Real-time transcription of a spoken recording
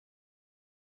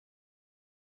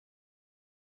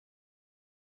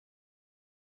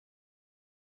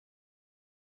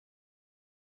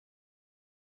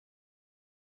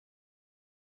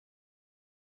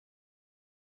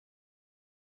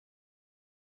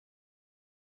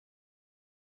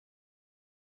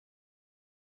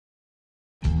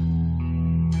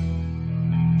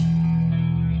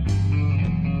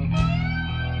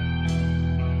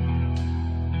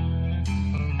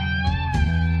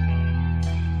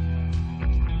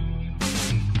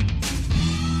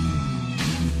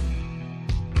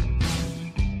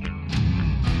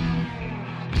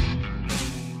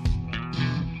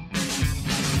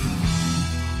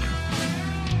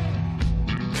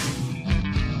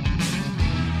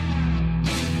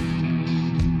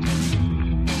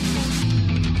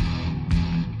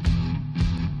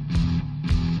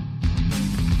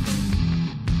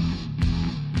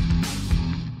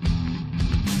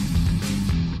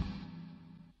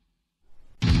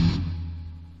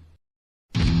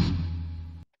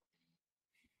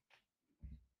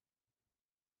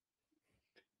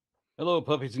Hello,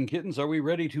 puppies and kittens. Are we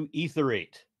ready to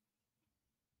etherate?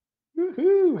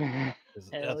 Woohoo! Hell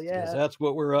Because yeah. that's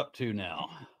what we're up to now.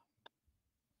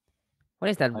 What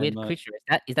is that weird I'm, creature?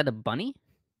 Is that a bunny?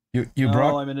 You No,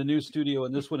 brought I'm in a new studio,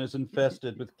 and this one is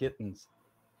infested with kittens.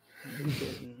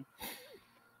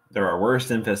 There are worse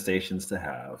infestations to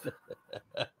have.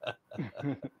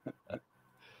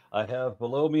 I have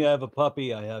below me, I have a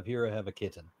puppy. I have a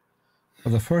kitten. for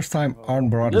the first time. Arn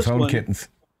brought his This own one- kittens.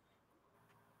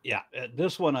 Yeah,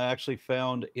 this one I actually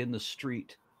found in the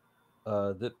street.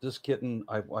 This kitten,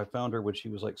 I found her when she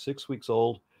was like 6 weeks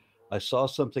old. I saw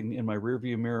something in my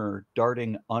rearview mirror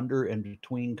darting under and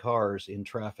between cars in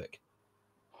traffic,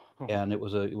 and it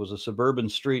was a suburban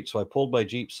street. So I pulled my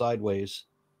Jeep sideways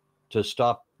to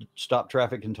stop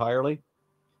traffic entirely,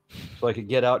 so I could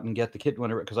get out and get the kitten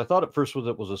whenever. Because I thought at first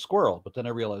it was a squirrel, but then I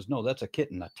realized no, that's a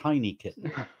kitten, a tiny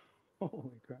kitten.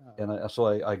 Holy crap. And so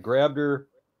I grabbed her,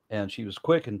 and she was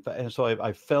quick, and so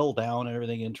I fell down and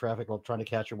everything in traffic while trying to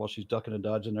catch her while she's ducking and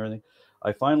dodging and everything.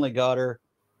 I finally got her,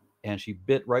 and she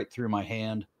bit right through my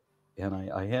hand, and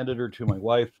I handed her to my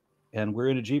wife, and we're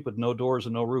in a Jeep with no doors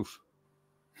and no roof,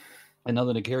 and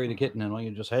nothing to carry the kitten, and I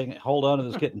can just hold on to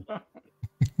this kitten.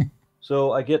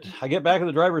 So I get back in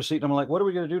the driver's seat, and I'm like, what are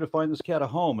we going to do to find this cat a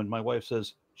home? And my wife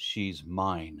says, she's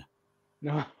mine.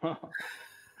 No.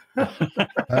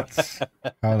 That's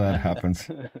how that happens.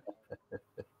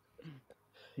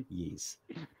 Yes.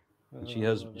 And she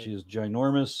has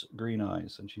ginormous green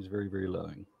eyes, and she's very, very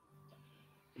loving.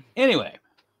 Anyway,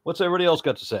 what's everybody else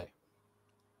got to say?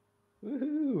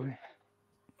 Woohoo!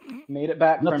 Made it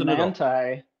back Nothing from at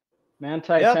all.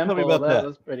 Manti Yeah, tell me Temple. about that.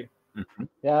 was pretty. Mhm.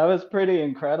 Yeah, it was pretty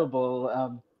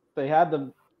incredible. They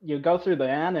had you go through the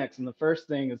annex, and the first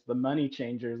thing is the money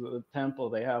changers at the temple.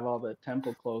 They have all the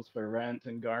temple clothes for rent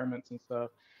and garments and stuff.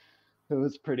 It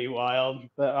was pretty wild.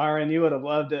 But Aaron, you would have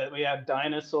loved it. We had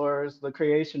dinosaurs. The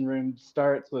creation room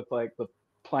starts with like the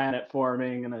planet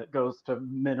forming, and it goes to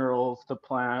minerals, to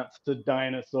plants, to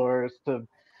dinosaurs, to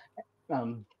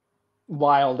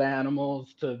wild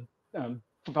animals, to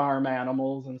farm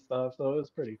animals and stuff. So it was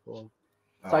pretty cool.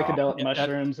 Psychedelic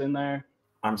mushrooms in there.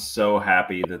 I'm so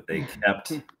happy that they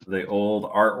kept the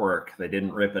old artwork. They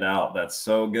didn't rip it out. That's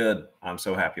so good. I'm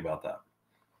so happy about that.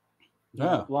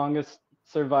 Yeah. Longest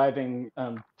surviving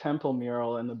temple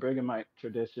mural in the Brighamite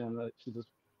tradition. Which is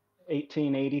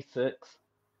 1886,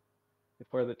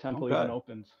 before the temple Okay. even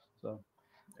opens.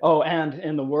 So, and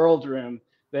in the world room,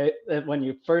 when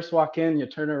you first walk in, you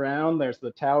turn around. There's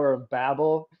the Tower of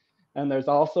Babel, and there's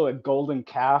also a golden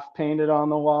calf painted on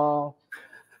the wall.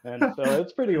 And so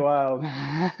it's pretty wild.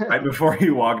 Right before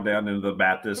you walk down into the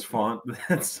Baptist font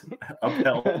that's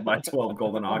upheld by 12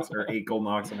 golden oxen or 8 golden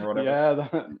oxen or whatever. Yeah,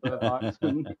 the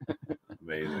oxen.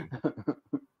 Amazing. Come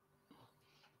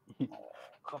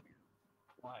here,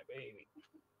 my baby.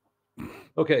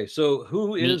 Okay, so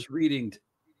who is reading?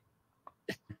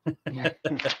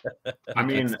 I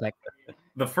mean, Expect-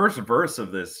 the first verse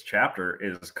of this chapter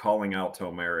is calling out to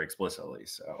Omer explicitly.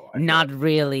 So Not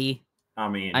really. I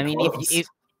mean,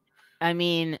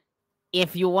 if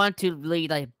if you want to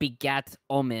read like begat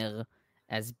Omer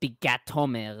as begat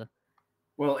Homer,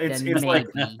 well, it's then like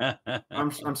maybe.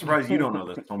 I'm surprised you don't know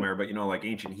this, Omer, but like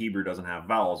ancient Hebrew doesn't have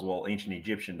vowels. Well, ancient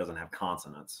Egyptian doesn't have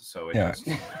consonants, so it Yeah. just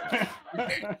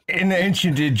In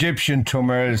ancient Egyptian,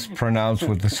 Tomer is pronounced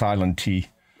with the silent T.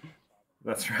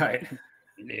 that's right.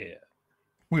 Yeah.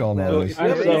 We all know So this.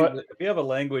 if you have a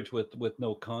language with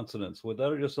no consonants, would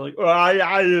that just like?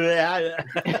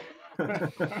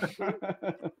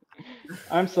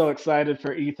 I'm so excited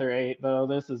for Ether 8, though.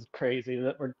 This is crazy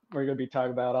that we're going to be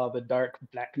talking about all the dark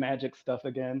black magic stuff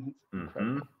again. It's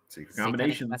incredible. Secret Satanic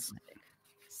combinations. mathematics.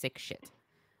 Sick shit.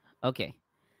 Okay.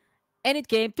 And it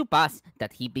came to pass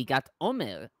that he begat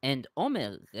Omer, and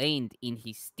Omer reigned in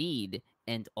his stead,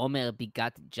 and Omer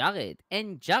begat Jared,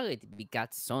 and Jared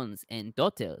begat sons and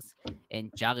daughters.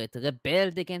 And Jared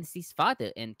rebelled against his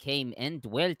father, and came and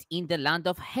dwelt in the land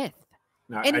of Heth.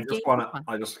 Now, And I it just came want to to.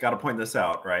 I just got to point this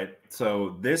out, right?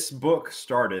 So this book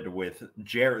started with the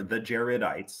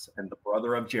Jaredites and the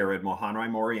brother of Jared, Mohanrai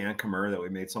Mori Ankamer, that we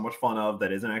made so much fun of.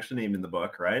 That isn't actually named in the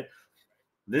book, right?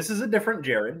 This is a different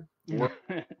Jared. We're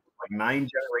like 9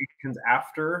 generations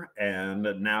after, and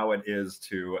now it is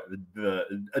to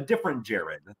a different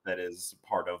Jared that is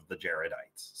part of the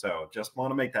Jaredites. So just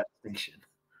want to make that distinction.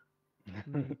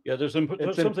 Yeah, there's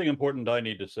something important I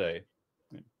need to say.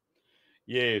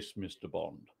 Yes, Mr.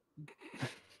 Bond.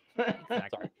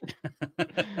 Exactly.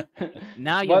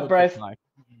 Now you what look Bryce smart.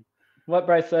 what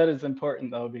Bryce said is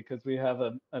important, though, because we have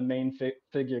a main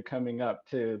figure coming up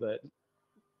too that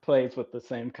plays with the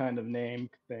same kind of name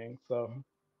thing. So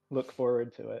look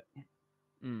forward to it.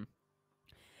 Mm.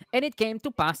 And it came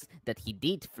to pass that he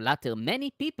did flatter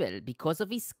many people because of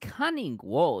his cunning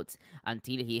words,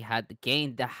 until he had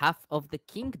gained the half of the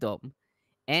kingdom.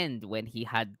 And when he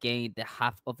had gained the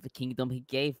half of the kingdom, he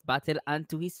gave battle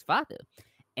unto his father.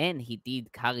 And he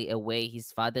did carry away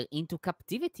his father into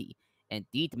captivity, and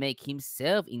did make him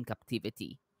serve in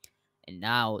captivity. And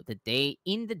now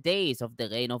in the days of the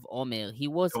reign of Omer, he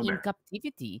was in Omer.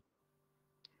 captivity.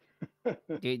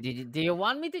 Do you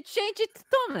want me to change it to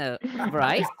Tomer,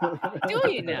 Bryce?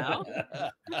 Do you now?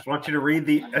 Just want you to read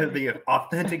the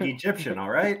authentic Egyptian, all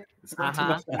right? It's not too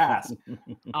much to ask.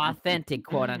 Authentic,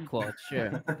 quote unquote,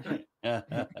 sure.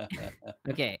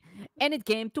 Okay. And it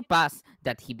came to pass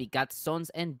that he begat sons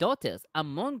and daughters,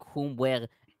 among whom were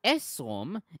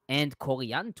Esrom and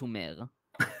Coriantumr.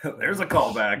 There's a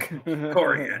callback.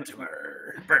 Coriantumr.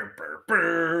 Brr, brr,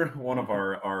 brr. One of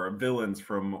our villains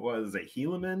from, what is it,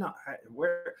 Helaman?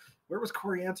 Where was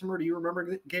Coriantumr? Do you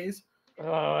remember, Gaze?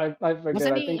 Oh, I forget.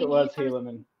 Wasn't I he think it in was the first-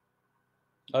 Helaman.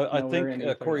 I No, think we're in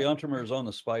it for that. Coriantumr is on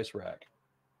the spice rack.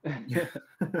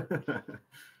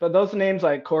 But those names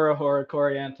like Korihor,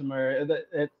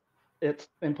 Coriantumr, it's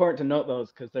important to note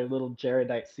those because they're little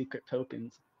Jaredite secret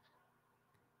tokens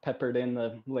peppered in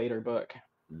the later book.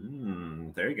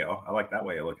 There you go. I like that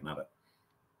way of looking at it.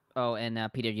 Oh, and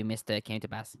Peter, you missed the came to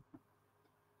pass.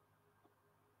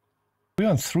 We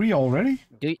on 3 already?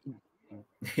 Do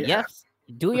Yeah. Yes,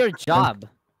 do your job.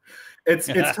 It's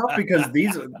tough because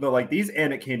these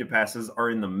and came to passes are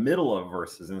in the middle of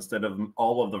verses instead of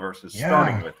all of the verses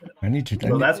starting with it. I need to.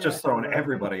 So that's just throwing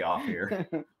everybody off here.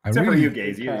 I Except for really, you,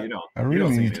 Gaze. You don't. I you really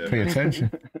don't see need to pay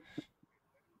attention.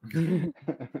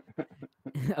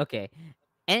 Okay.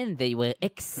 And they were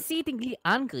exceedingly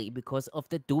angry because of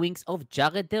the doings of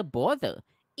Jared their brother,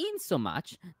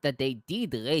 insomuch that they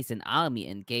did raise an army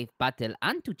and gave battle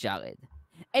unto Jared.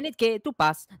 And it came to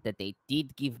pass that they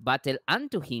did give battle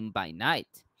unto him by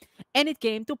night. And it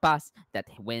came to pass that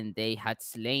when they had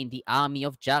slain the army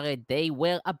of Jared, they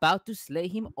were about to slay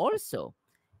him also.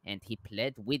 And he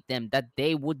pled with them that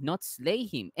they would not slay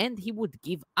him, and he would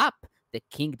give up the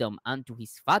kingdom unto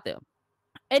his father.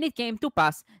 And it came to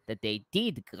pass that they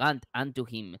did grant unto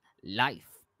him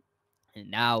life. And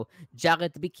now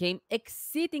Jared became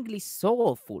exceedingly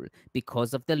sorrowful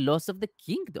because of the loss of the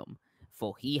kingdom,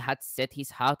 for he had set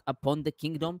his heart upon the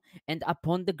kingdom and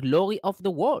upon the glory of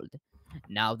the world.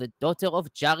 Now the daughter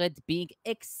of Jared, being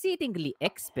exceedingly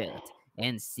expert,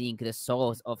 and seeing the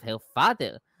sorrows of her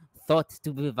father, thought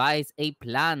to devise a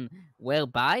plan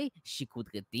whereby she could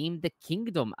redeem the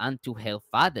kingdom unto her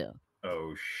father.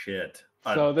 Oh shit!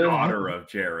 So this- Daughter of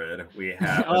Jared. We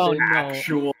have Oh, an no.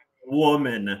 actual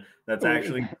woman that's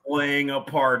actually playing a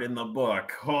part in the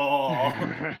book. Oh.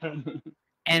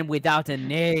 And without a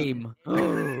name.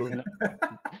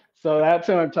 So that's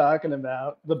who I'm talking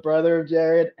about. The brother of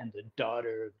Jared and the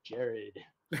daughter of Jared.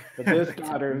 But this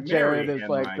daughter of Jared is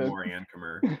like the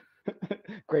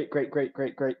great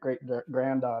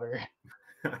granddaughter.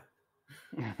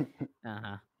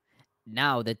 Uh-huh.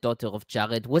 Now the daughter of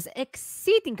Jared was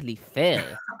exceedingly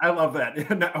fair. I love that.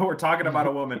 Now we're talking about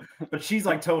a woman, but she's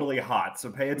like totally hot.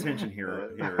 So pay attention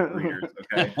here readers.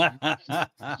 Okay.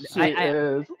 She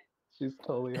is. She's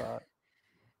totally hot.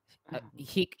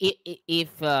 If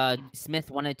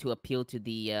Smith wanted to appeal to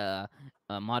the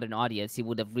modern audience, he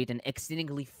would have written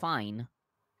exceedingly fine.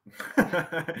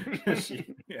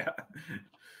 Yeah.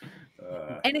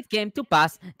 And it came to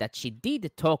pass that she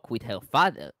did talk with her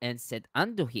father, and said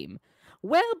unto him,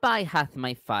 Whereby hath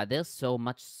my father so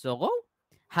much sorrow?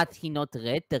 Hath he not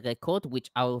read the record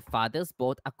which our fathers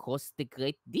brought across the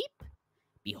great deep?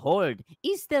 Behold,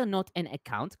 is there not an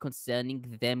account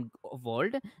concerning them of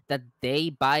old, that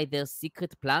they by their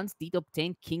secret plans did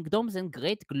obtain kingdoms and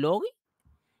great glory?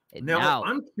 And Now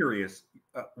I'm curious,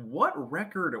 what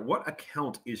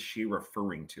account is she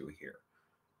referring to here?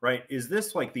 Right? Is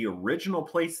this like the original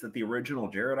place that the original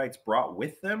Jaredites brought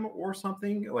with them or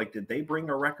something? Like, did they bring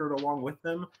a record along with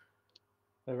them?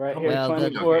 Right here,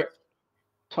 Well,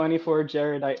 24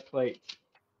 Jaredite plates.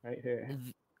 Right here.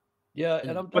 Yeah,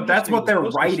 and but that's what they're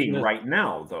writing right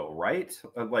now, though, right?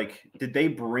 Like, did they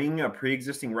bring a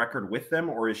pre-existing record with them,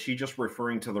 or is she just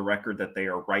referring to the record that they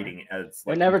are writing as?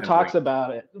 Like, it never talks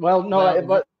about it. Well, no,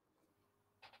 what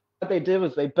they did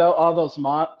was they built all those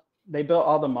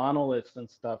all the monoliths and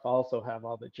stuff. Also have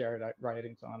all the Jaredite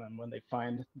writings on them when they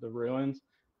find the ruins,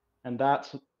 and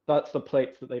that's the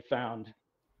plates that they found,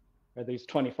 or these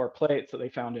 24 plates that they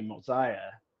found in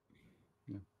Mosiah.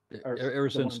 Ever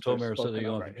since Tomer said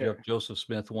that, Joseph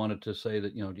Smith wanted to say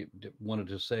that,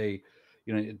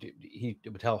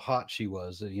 how hot she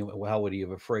was, how would he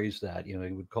have phrased that? He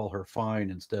would call her fine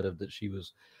instead of that she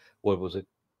was, what was it?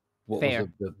 what Fair.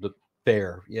 was the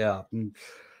fair? Yeah.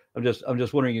 I'm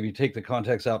just wondering if you take the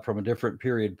context out from a different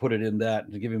period, put it in that,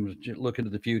 and give him a look into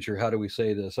the future. How do we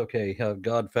say this? Okay,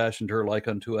 God fashioned her like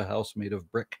unto a house made of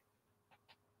brick.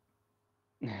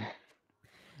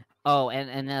 Oh,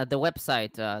 and the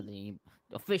website, the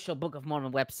official Book of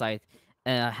Mormon website,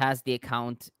 has the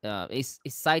account. It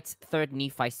cites 3rd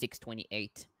Nephi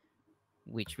 6:28,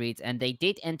 which reads, "And they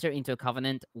did enter into a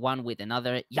covenant one with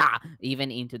another, yeah, even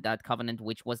into that covenant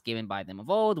which was given by them of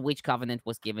old, which covenant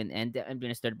was given and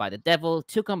administered by the devil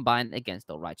to combine against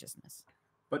all righteousness."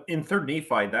 But in 3rd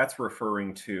Nephi, that's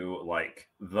referring to like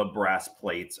the brass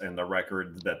plates and the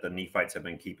records that the Nephites have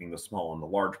been keeping, the small and the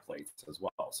large plates as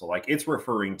well. So like it's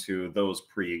referring to those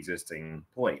pre-existing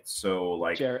plates. So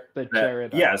like the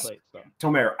Jaredite yes, plates, though.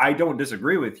 Tomer, I don't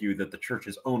disagree with you that the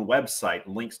church's own website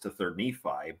links to 3rd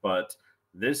Nephi, but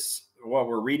this, what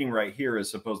we're reading right here,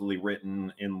 is supposedly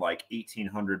written in like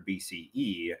 1800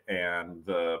 BCE, and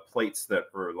the plates that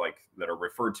are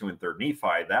referred to in 3rd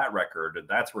Nephi, that record,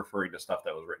 that's referring to stuff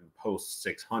that was written post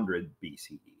 600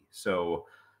 BCE. So,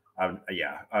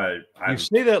 You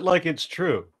say that like it's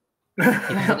true.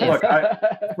 Look,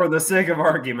 for the sake of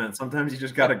argument, sometimes you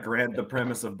just got to grant the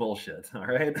premise of bullshit. All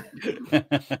right,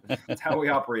 that's how we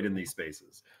operate in these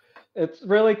spaces. It's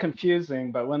really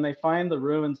confusing, but when they find the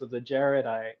ruins of the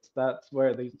Jaredites, that's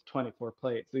where these 24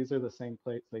 plates, these are the same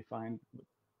plates they find.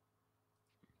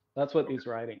 That's what these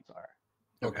writings are.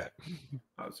 Okay.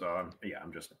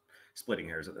 I'm just splitting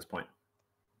hairs at this point.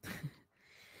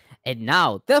 "And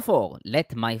now, therefore,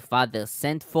 let my father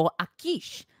send for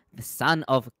Achish, the son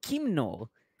of Kimnor.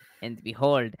 And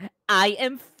behold, I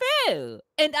am fair,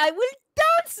 and I will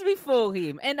dance before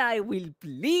him, and I will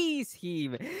please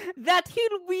him, that he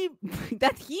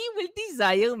will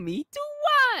desire me to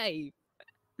wife."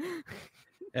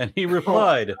 And he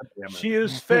replied, "She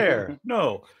is fair.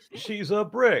 No, she's a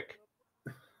brick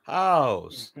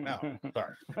house." No,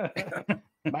 sorry.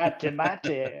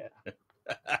 Mate.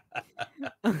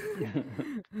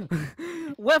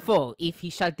 "Wherefore, if he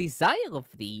shall desire of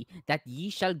thee that ye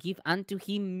shall give unto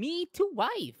him me to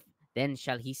wife, then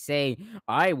shall he say,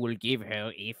 I will give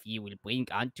her if ye will bring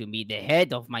unto me the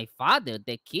head of my father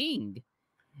the king."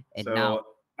 And so now,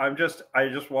 I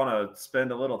just want to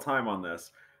spend a little time on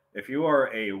this. If you are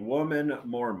a woman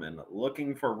Mormon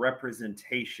looking for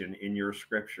representation in your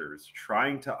scriptures,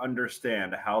 trying to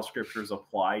understand how scriptures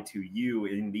apply to you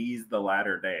in the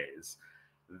latter days,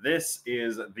 this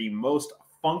is the most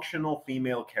functional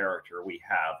female character we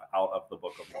have out of the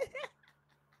Book of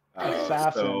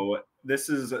Mormon. So this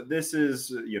is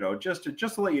just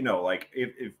to let you know, like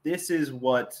if this is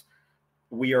what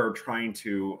we are trying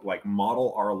to like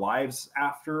model our lives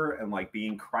after, and like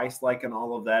being Christ-like and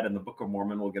all of that, and the Book of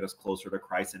Mormon will get us closer to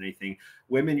Christ than anything.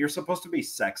 Women, you're supposed to be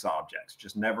sex objects.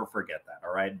 Just never forget that.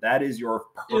 All right, that is your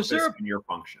purpose and your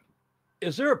function.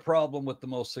 Is there a problem with the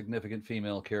most significant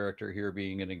female character here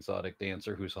being an exotic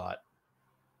dancer who's hot?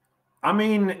 I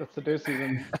mean,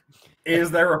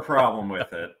 is there a problem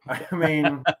with it? I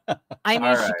mean,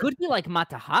 she could be like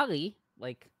Matahari.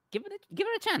 Like, give it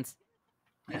a chance.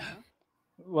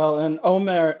 Well, and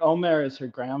Omer is her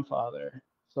grandfather,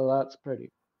 so that's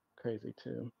pretty crazy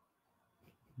too.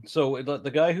 So the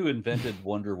guy who invented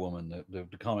Wonder Woman, the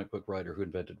comic book writer who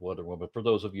invented Wonder Woman, for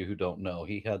those of you who don't know,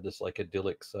 he had this like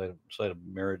idyllic side of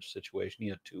marriage situation. He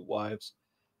had 2 wives,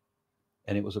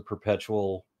 and it was a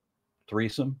perpetual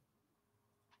threesome.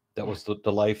 That was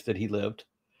the life that he lived.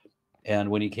 And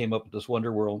when he came up with this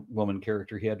Wonder Woman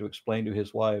character, he had to explain to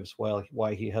his wives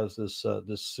why he has this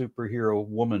superhero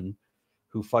woman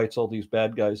who fights all these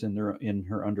bad guys in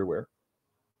her underwear.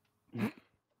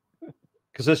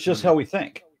 Because that's just how we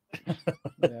think.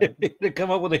 Yeah. To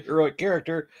come up with a heroic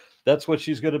character, that's what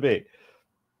she's going to be.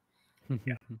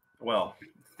 Yeah. Well,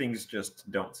 things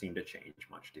just don't seem to change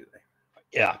much, do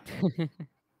they? Yeah.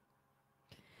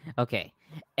 Okay.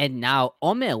 "And now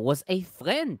Omer was a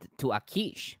friend to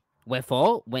Achish.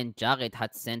 Wherefore, when Jared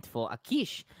had sent for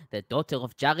Achish, the daughter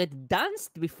of Jared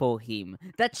danced before him,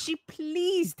 that she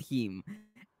pleased him.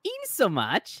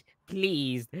 Insomuch,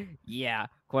 pleased, yeah,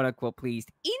 quote unquote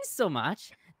pleased,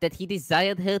 insomuch that he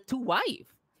desired her to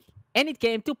wife. And it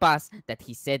came to pass that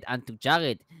he said unto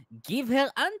Jared, Give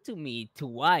her unto me to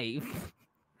wife."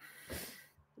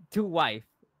 To wife.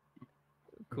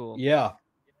 Cool. Yeah.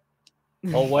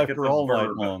 I'll wife her all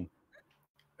night long.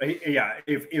 Yeah,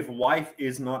 if wife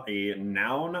is not a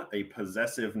noun, a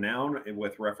possessive noun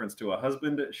with reference to a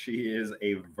husband, she is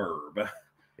a verb.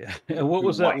 Yeah. And what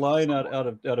was that line out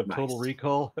of Nice. Total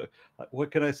Recall? What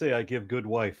can I say? I give good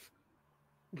wife.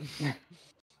 I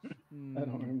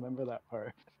don't remember that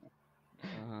part.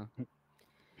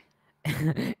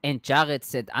 And Jared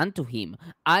said unto him,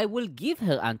 I will give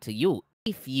her unto you,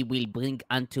 if ye will bring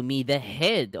unto me the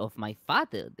head of my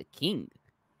father the king.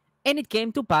 And it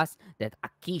came to pass that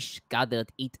Achish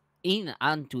gathered it in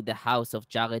unto the house of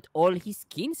Jared all his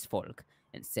kinsfolk,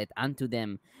 and said unto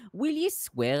them, Will ye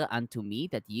swear unto me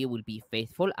that ye will be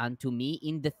faithful unto me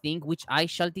in the thing which I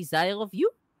shall desire of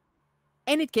you?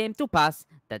 And it came to pass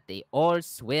that they all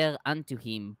swear unto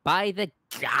him by the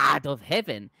God of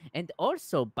heaven, and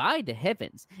also by the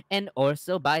heavens, and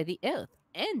also by the earth,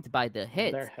 and by their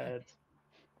Their heads. heads.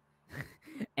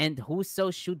 And whoso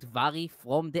should vary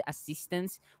from the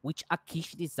assistance which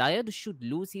Achish desired should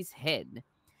lose his head.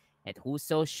 And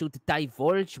whoso should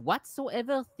divulge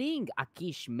whatsoever thing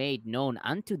Achish made known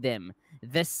unto them,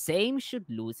 the same should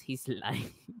lose his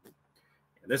life.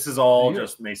 This is all Yeah.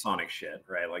 just Masonic shit,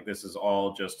 right? Like this is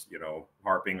all just, you know,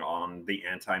 harping on the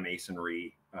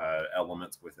anti-Masonry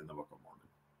elements within the Book of Mormon.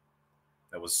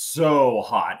 That was so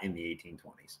hot in the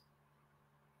 1820s.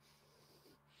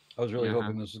 I was really Uh-huh.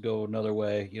 hoping this would go another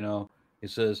way. You know, it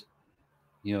says,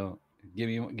 you know, give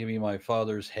me my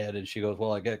father's head, and she goes,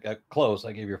 well, I got close.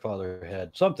 I gave your father a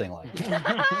head, something like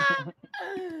that.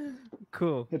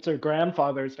 Cool. It's her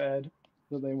grandfather's head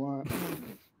that they want.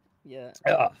 Yeah.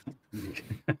 Yeah.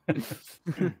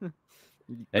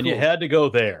 And you had to go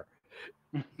there.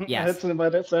 Yes. That's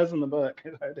what it says in the book.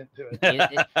 I didn't do it.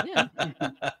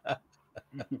 Yeah.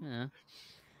 Yeah.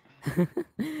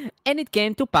 And it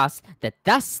came to pass that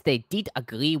thus they did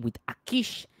agree with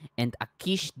Achish, and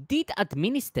Achish did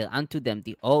administer unto them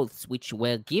the oaths which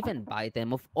were given by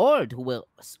them of old, who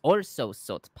also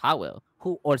sought power,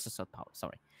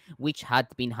 which had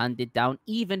been handed down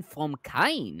even from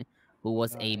Cain, who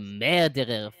was a Nice.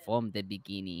 murderer from the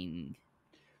beginning.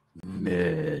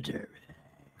 Murder.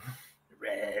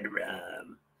 Red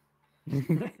rum.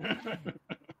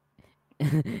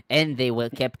 And they were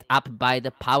kept up by the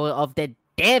power of the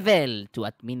devil to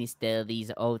administer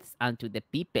these oaths unto the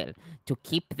people, to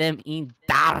keep them in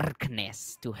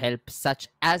darkness, to help such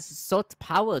as sought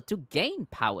power to gain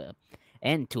power,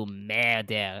 and to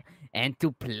murder, and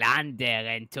to plunder,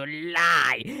 and to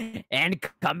lie, and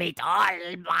commit all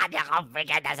manner of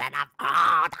wickedness and of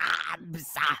crimes.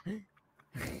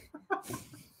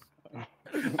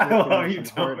 I love you,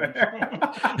 Tomer.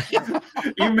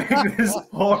 You make this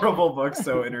horrible book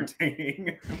so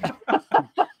entertaining.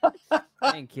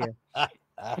 Thank you.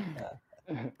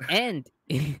 And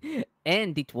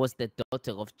and it was the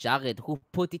daughter of Jared who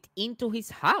put it into his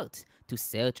heart to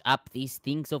search up these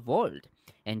things of old.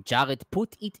 And Jared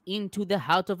put it into the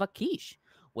heart of Achish.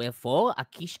 Wherefore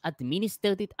Achish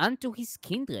administered it unto his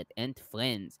kindred and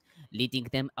friends, leading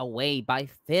them away by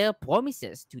fair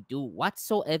promises to do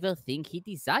whatsoever thing he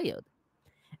desired.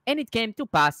 And it came to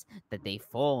pass that they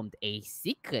formed a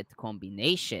secret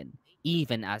combination,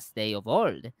 even as they of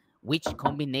old, which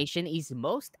combination is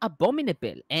most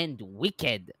abominable and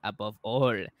wicked above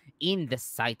all in the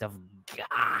sight of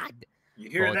God. You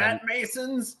hear For that, the-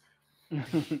 Masons?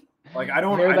 Like I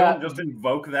don't Hear that? just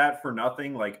invoke that for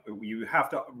nothing. Like you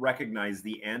have to recognize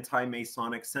the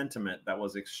anti-Masonic sentiment that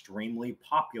was extremely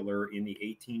popular in the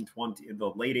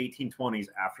late 1820s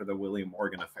after the William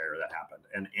Morgan affair that happened.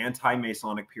 And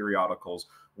anti-Masonic periodicals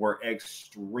were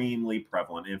extremely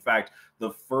prevalent. In fact,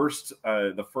 the first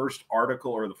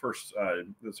article or the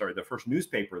first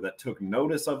newspaper that took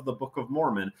notice of the Book of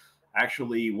Mormon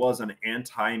actually was an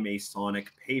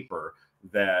anti-Masonic paper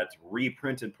that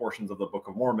reprinted portions of the Book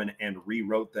of Mormon and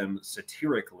rewrote them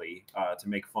satirically to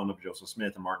make fun of Joseph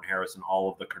Smith and Martin Harris and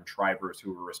all of the contrivers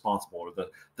who were responsible, or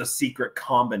the secret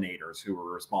combinators who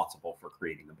were responsible for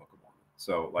creating the Book of Mormon.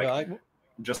 So, like, Yeah,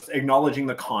 just acknowledging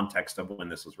the context of when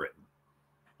this was written.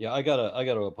 Yeah, I gotta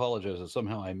apologize that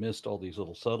somehow I missed all these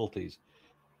little subtleties.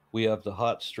 We have the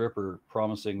hot stripper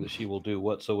promising that she will do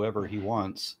whatsoever he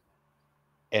wants,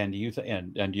 and you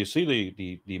and you see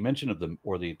the mention of the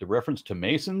reference to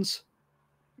Masons?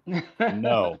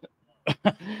 No.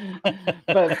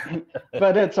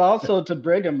 but it's also to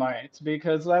Brighamites,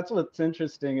 because that's what's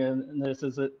interesting in this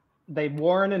is that they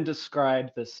warn and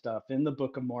describe this stuff in the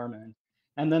Book of Mormon,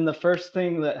 and then the first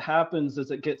thing that happens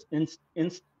is it gets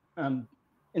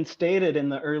instated in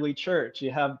the early church.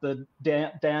 You have the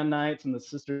Danites and the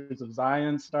Sisters of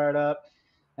Zion start up,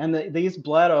 and these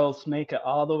blood oaths make it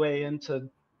all the way into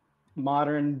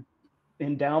modern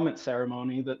endowment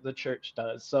ceremony that the church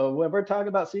does. So when we're talking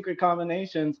about secret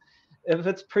combinations, if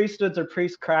it's priesthoods or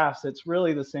priestcrafts, it's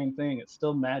really the same thing. It's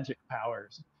still magic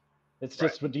powers. It's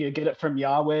just, do you get it from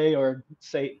Yahweh or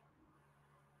Satan?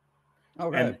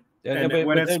 Okay. And But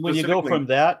when it's then when you go specifically- from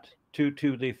that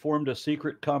to they formed a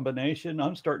secret combination,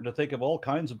 I'm starting to think of all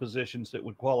kinds of positions that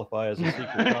would qualify as a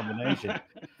secret combination.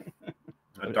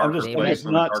 a darker I'm place. just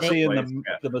on a not darker seeing place.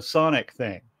 Yeah. the Masonic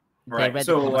thing. They Right. read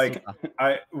So the Kama like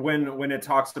Sutra. when it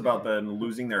talks about them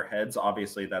losing their heads,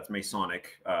 obviously that's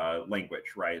Masonic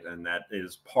language, right? And that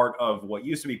is part of what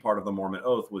used to be part of the Mormon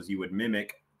oath was you would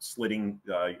mimic slitting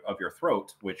of your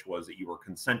throat, which was that you were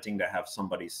consenting to have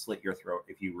somebody slit your throat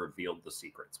if you revealed the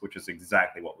secrets, which is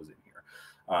exactly what was in here.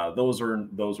 Those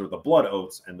are the blood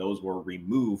oaths, and those were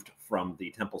removed from the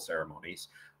temple ceremonies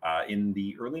in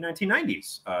the early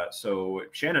 1990s. So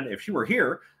Shannon, if she were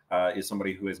here, is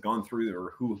somebody who has gone through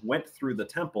or who went through the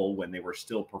temple when they were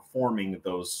still performing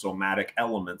those somatic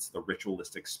elements, the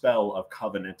ritualistic spell of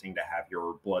covenanting to have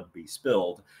your blood be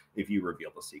spilled if you reveal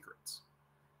the secrets.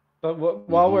 But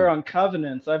while we're on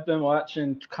covenants, I've been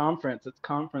watching It's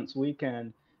conference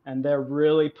weekend, and they're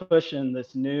really pushing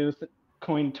this new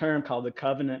coined term called the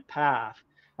covenant path.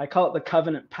 I call it the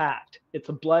covenant pact. It's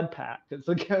a blood pact. It's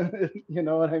you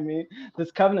know what I mean?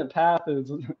 This covenant path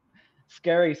is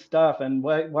scary stuff, and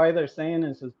why they're saying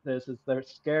is they're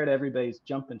scared everybody's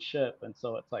jumping ship, and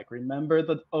so it's like, remember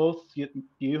the oaths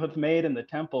you have made in the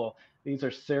temple. These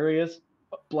are serious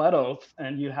blood oaths,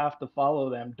 and you have to follow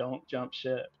them. Don't jump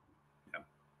ship.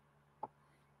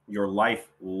 Your life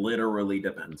literally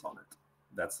depends on it.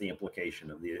 That's the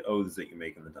implication of the oaths that you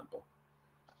make in the temple.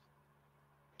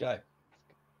 Okay.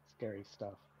 Scary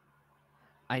stuff.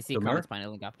 I see Tamara? comments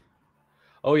piling up.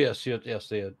 Oh yes,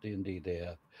 they indeed they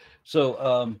have.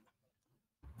 So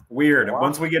Weird.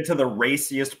 Once we get to the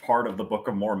raciest part of the Book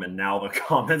of Mormon, now the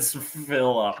comments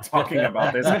fill up talking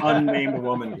about this unnamed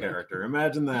woman character.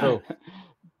 Imagine that. So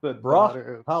The Brock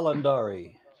daughter of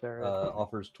Palandari Jared.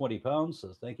 offers £20.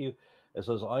 Says thank you. It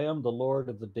says I am the Lord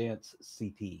of the Dance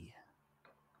City.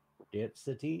 Dance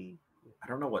City. I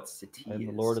don't know what city I'm is.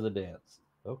 the Lord of the Dance.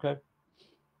 Okay.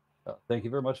 Thank you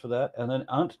very much for that. And then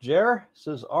Aunt Jer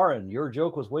says, Aaron, your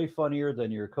joke was way funnier than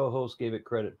your co-host gave it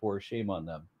credit for. Shame on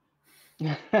them.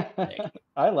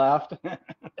 I laughed.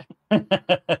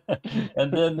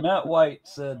 And then Matt White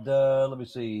said, let me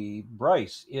see,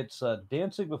 Bryce, it's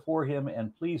Dancing Before Him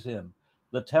and Please Him,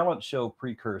 the talent show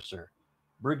precursor.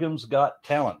 Brigham's Got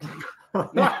Talent.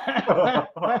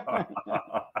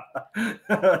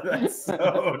 That's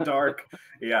so dark.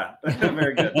 Yeah,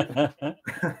 very good.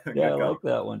 Yeah, I like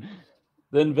that one.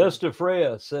 Then Vesta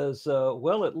Freya says,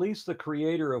 well, at least the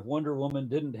creator of Wonder Woman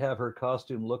didn't have her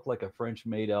costume look like a French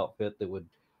maid outfit that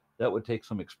would take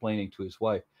some explaining to his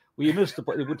wife. Well, you missed the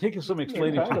point. It would take some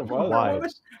explaining to his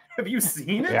wives. Have you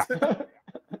seen it? Yeah.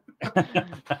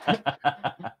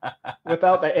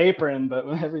 Without the apron, but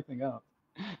with everything else.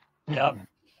 Yeah.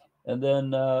 And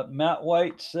then Matt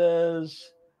White says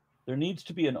there needs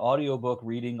to be an audiobook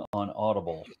reading on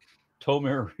Audible.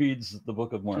 Tomer reads the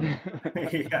Book of Mormon.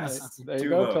 Yes, There you 2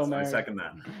 go, votes. I Tomer. second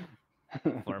that.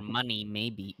 For money,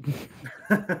 maybe.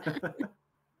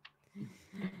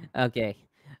 Okay.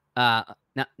 Now,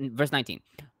 verse 19.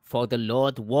 For the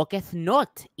Lord walketh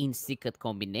not in secret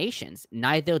combinations,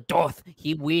 neither doth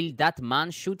he will that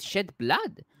man should shed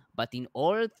blood, but in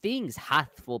all things hath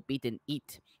forbidden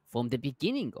it from the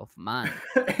beginning of man.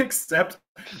 Except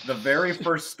the very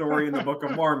first story in the Book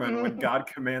of Mormon when God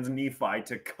commands Nephi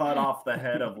to cut off the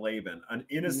head of Laban, an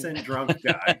innocent drunk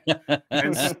guy,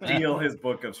 and steal his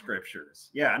book of scriptures.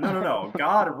 Yeah, no.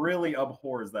 God really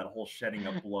abhors that whole shedding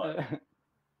of blood.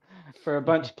 For a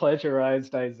bunch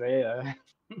plagiarized Isaiah.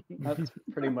 That's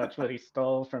pretty much what he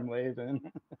stole from Laban.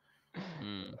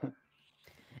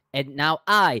 And now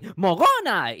I,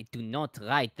 Moroni, do not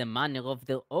write the manner of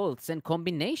the oaths and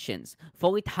combinations,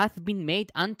 for it hath been made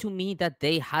unto me that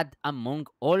they had among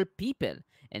all people,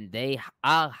 and they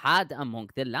are had among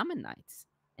the Lamanites,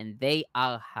 and they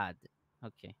are had.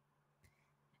 Okay.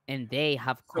 And they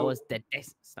have caused the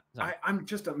death. I'm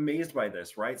just amazed by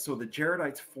this, right? So the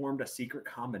Jaredites formed a secret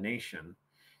combination,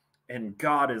 and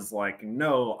God is like,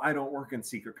 no, I don't work in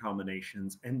secret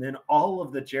combinations. And then all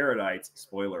of the Jaredites,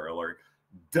 spoiler alert,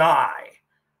 die.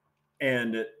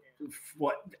 And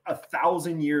what,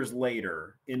 1,000 years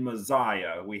later in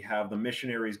Messiah, we have the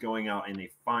missionaries going out and they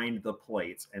find the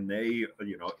plates, and they,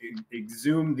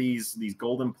 exhume these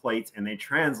golden plates and they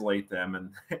translate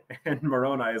them. And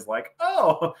Moroni is like,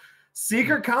 oh,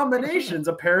 secret combinations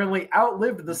apparently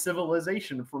outlived the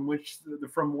civilization from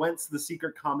whence the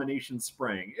secret combinations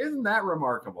sprang. Isn't that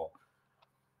remarkable?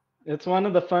 It's one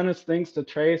of the funnest things to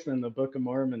trace in the Book of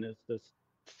Mormon is this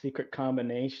secret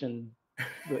combination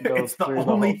that goes It's the through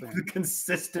only the whole thing.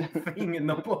 consistent thing in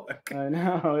the book. I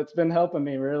know, it's been helping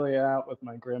me really out with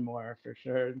my grimoire for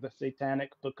sure. The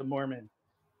Satanic Book of Mormon.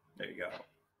 There you go.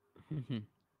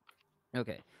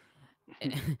 Okay.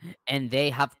 And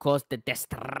they have caused the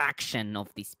destruction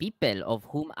of these people of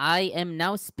whom I am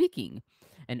now speaking.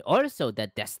 and also the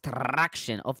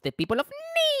destruction of the people of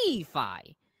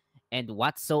Nephi. And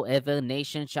whatsoever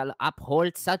nation shall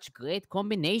uphold such great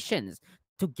combinations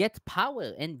to get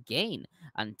power and gain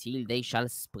until they shall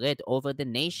spread over the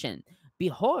nation,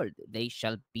 behold, they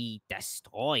shall be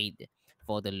destroyed.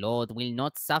 For the Lord will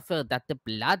not suffer that the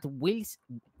blood will,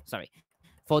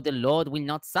 for the Lord will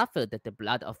not suffer that the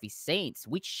blood of his saints,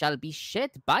 which shall be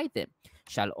shed by them,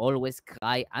 shall always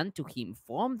cry unto him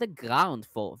from the ground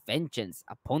for vengeance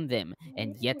upon them,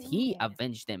 and yet he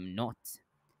avenge them not.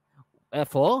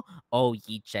 Wherefore, O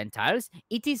ye Gentiles,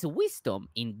 it is wisdom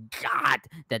in God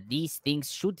that these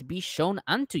things should be shown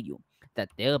unto you, that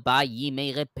thereby ye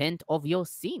may repent of your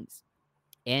sins.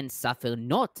 And suffer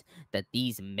not that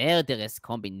these murderous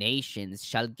combinations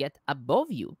shall get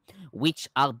above you, which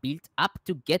are built up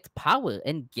to get power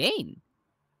and gain.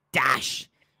 Dash!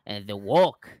 And the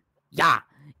work,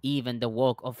 even the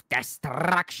work of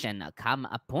destruction come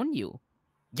upon you.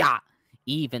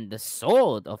 Even the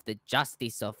sword of the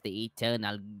justice of the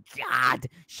eternal God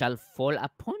shall fall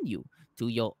upon you to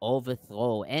your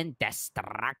overthrow and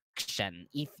destruction,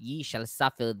 if ye shall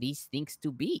suffer these things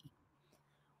to be.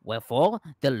 Wherefore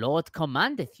the Lord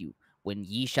commandeth you, when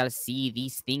ye shall see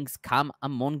these things come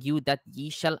among you, that ye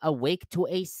shall awake to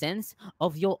a sense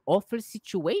of your awful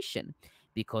situation,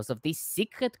 because of this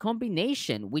secret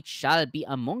combination which shall be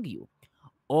among you,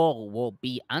 or will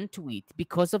be unto it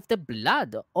because of the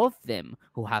blood of them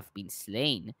who have been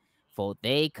slain. For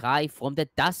they cry from the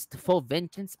dust for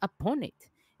vengeance upon it,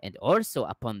 and also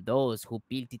upon those who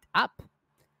built it up.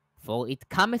 For it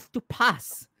cometh to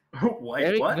pass.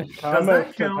 Wait, what? Does Cometh that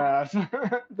to count? pass.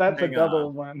 That's Hang a double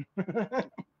on. one.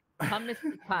 Cometh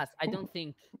to pass. I don't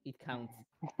think it counts.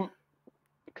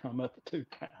 Cometh to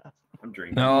pass. I'm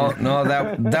drinking. No,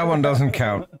 that one doesn't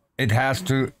count. It has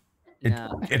to.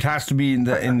 No. It has to be in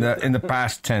the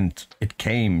past tense. It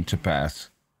came to pass.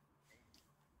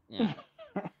 Yeah.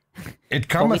 It For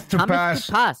cometh it to cometh pass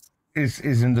to pass.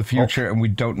 is in the future, and we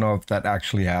don't know if that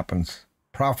actually happens.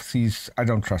 Prophecies, I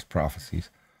don't trust prophecies.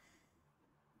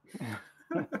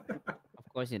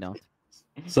 Of course you don't.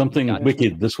 Something Gotcha.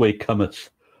 wicked this way cometh.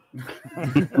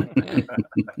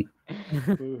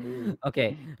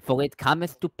 Okay, for it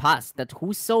cometh to pass that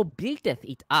whoso buildeth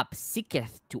it up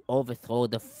seeketh to overthrow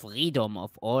the freedom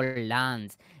of all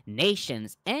lands,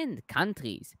 nations, and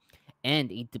countries. And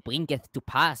it bringeth to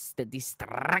pass the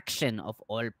destruction of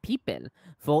all people,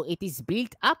 for it is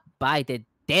built up by the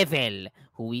devil,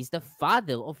 who is the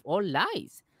father of all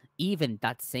lies, even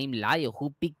that same liar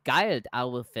who beguiled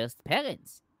our first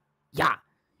parents.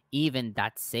 Even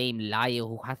that same liar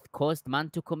who hath caused man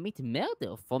to commit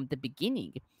murder from the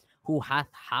beginning, who hath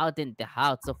hardened the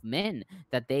hearts of men,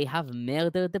 that they have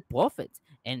murdered the prophets,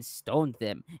 and stoned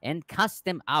them, and cast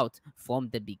them out from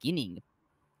the beginning.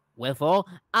 Wherefore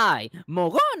I,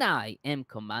 Moroni, am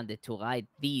commanded to write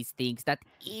these things, that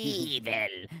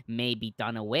evil may be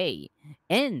done away,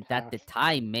 and that the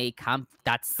time may come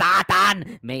that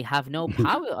Satan may have no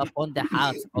power upon the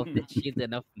hearts of the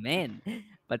children of men,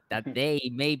 but that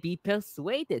they may be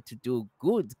persuaded to do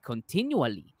good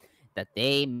continually, that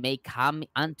they may come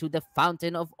unto the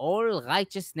fountain of all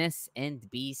righteousness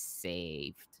and be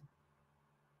saved.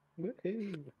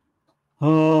 Woohoo.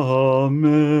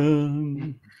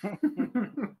 Amen.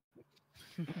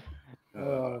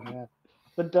 Oh man,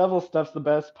 the devil stuff's the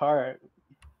best part.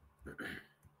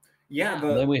 Yeah, And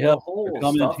the, then we the have whole a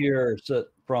comment stuff. here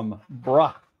from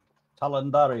Bra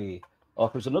Talandari,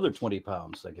 offers another 20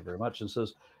 pounds. Thank you very much. And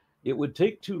says, it would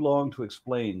take too long to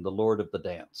explain the Lord of the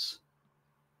Dance.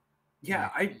 Yeah,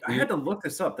 I had to look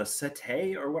this up. The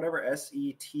Settee or whatever,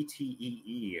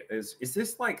 Settee, is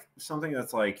this like something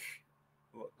that's like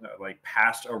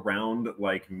passed around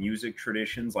like music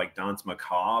traditions like Danse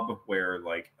Macabre, where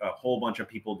like a whole bunch of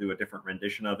people do a different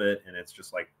rendition of it, and it's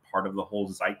just like part of the whole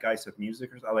zeitgeist of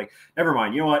music or something? Like, never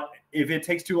mind. You know what? If it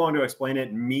takes too long to explain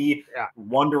it, me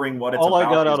wondering what it's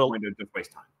about is going to just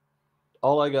waste time.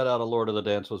 All I got out of Lord of the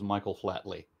Dance was Michael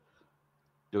Flatley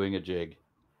doing a jig.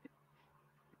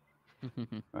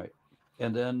 Right.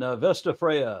 And then Vesta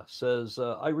Freya says,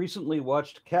 I recently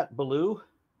watched Cat Ballou,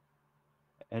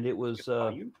 and it was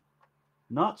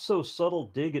not so subtle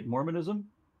dig at Mormonism.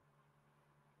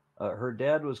 Her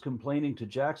dad was complaining to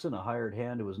Jackson, a hired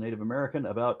hand who was Native American,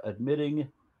 about admitting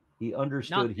he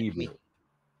understood Hebrew.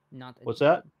 What's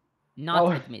that?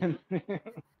 Not admit.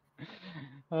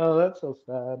 Oh, that's so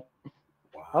sad.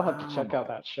 Wow. I'll have to check out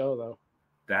that show though.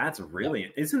 That's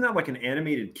really isn't that like an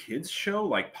animated kids show,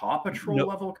 like Paw Patrol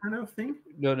level kind of thing?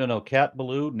 No. Cat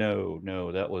Ballou?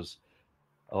 No. That was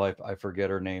I forget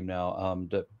her name now.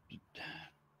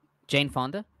 Jane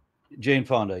Fonda? Jane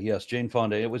Fonda, yes, Jane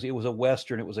Fonda. It was a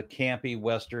western. It was a campy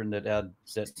western that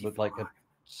looked like a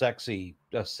sexy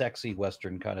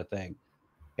western kind of thing.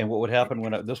 And what would happen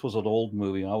when this was an old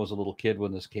movie, and I was a little kid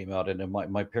when this came out, and then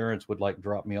my parents would like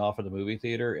drop me off at the movie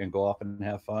theater and go off and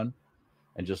have fun,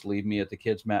 and just leave me at the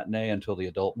kids' matinee until the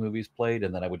adult movies played,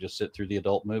 and then I would just sit through the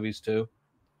adult movies too.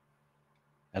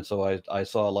 And so I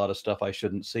saw a lot of stuff I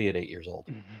shouldn't see at 8 years old.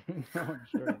 No,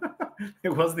 sure. It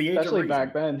was the age Especially of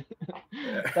back reason.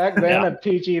 then. Back then, a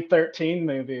PG-13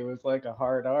 movie was like a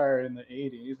hard R in the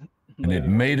 80s. And it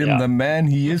made him the man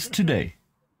he is today.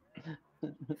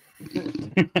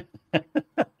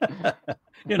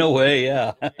 In a way,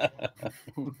 yeah.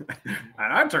 And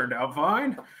I turned out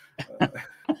fine.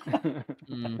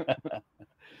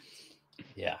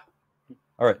 Yeah.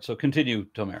 All right, so continue,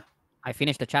 Tomer. I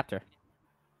finished the chapter.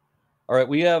 All right,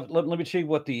 we have. Let me see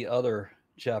what the other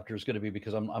chapter is going to be,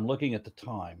 because I'm looking at the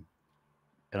time,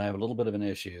 and I have a little bit of an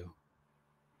issue.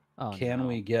 Oh, Can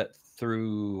we get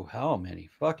through how many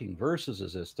fucking verses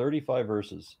is this? 35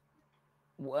 verses.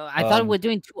 Well, I thought we were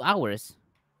doing 2 hours.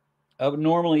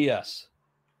 Normally, yes,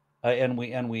 and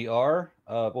we are.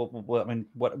 Well, I mean,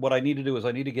 what I need to do is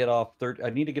I need to get off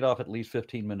at least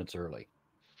 15 minutes early.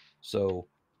 So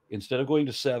instead of going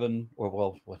to 7,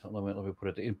 or let me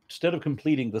put it. Instead of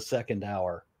completing the second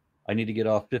hour, I need to get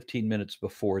off 15 minutes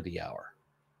before the hour.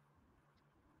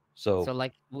 So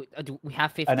like we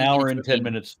have 15 an hour minutes and 10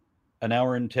 minutes. An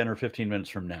hour and 10 or 15 minutes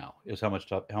from now is how much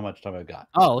time I've got.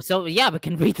 Oh, so yeah, we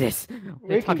can read this.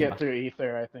 We can get through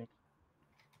Ether, I think.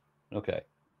 Okay.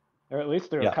 Or at least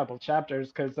through a couple chapters,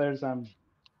 because there's All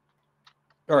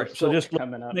right, so just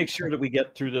coming up. make sure that we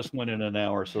get through this one in an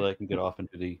hour so that I can get off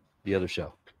into the other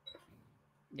show.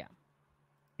 Yeah.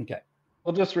 Okay.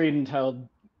 We'll just read until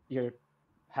you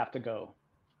have to go.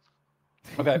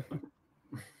 Okay.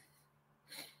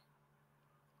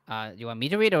 You want me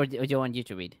to read, or do you want you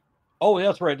to read? Oh,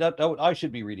 that's right. That I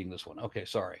should be reading this one. Okay,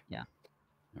 sorry. Yeah.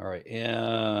 All right.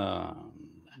 And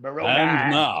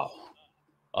now,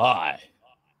 I,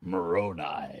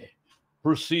 Moroni,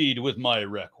 proceed with my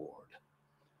record.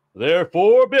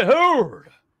 Therefore, behold,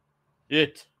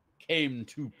 it came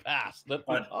to pass that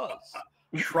with us, of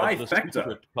the Trifecta.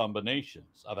 secret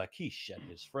combinations of Achish and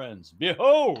his friends,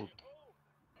 behold,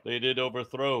 they did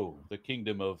overthrow the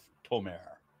kingdom of Tomer.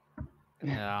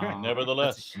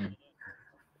 Nevertheless,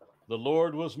 the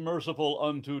Lord was merciful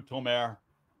unto Tomer,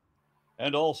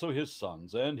 and also his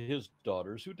sons and his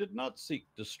daughters, who did not seek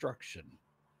destruction.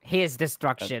 His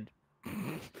destruction.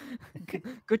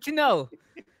 Good to know.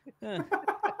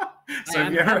 So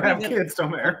if you ever have kids,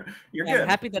 Tomer, you're good. I'm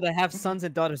happy that I have sons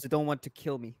and daughters that don't want to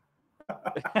kill me.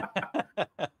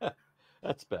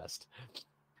 That's best.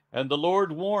 And the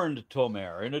Lord warned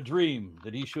Tomer in a dream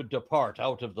that he should depart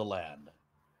out of the land.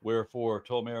 Wherefore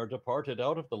Tomer departed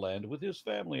out of the land with his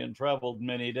family and traveled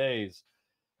many days,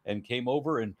 and came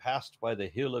over and passed by the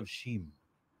hill of Shem,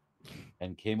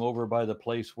 and came over by the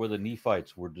place where the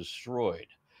Nephites were destroyed.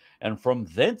 And from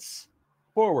thence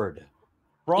forward,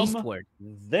 Eastward.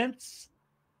 thence.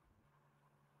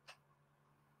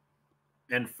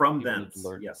 And from thence,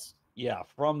 yes. Yeah,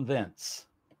 from thence.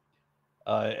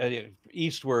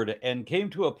 Eastward, and came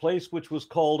to a place which was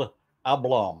called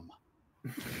Ablam.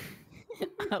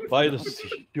 By the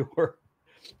seashore,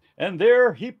 and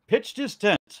there he pitched his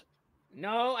tent.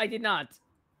 No, I did not.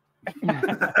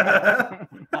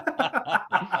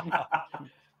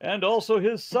 And also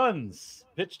his sons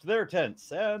pitched their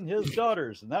tents, and his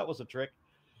daughters, and that was a trick,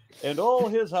 and all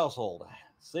his household,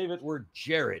 save it were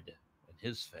Jared and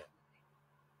his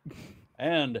family.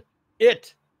 And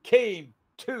it came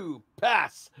to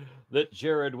pass that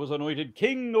Jared was anointed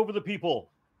king over the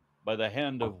people by the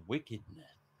hand of wicked men.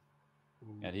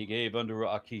 And he gave unto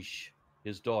Achish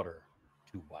his daughter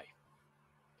to wife.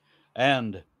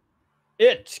 And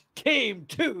it came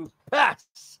to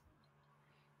pass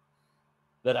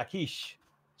that Achish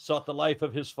sought the life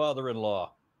of his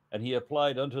father-in-law, and he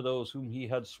applied unto those whom he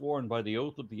had sworn by the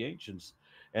oath of the ancients,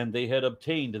 and they had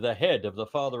obtained the head of the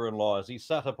father-in-law as he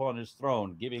sat upon his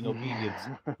throne, giving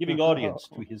audience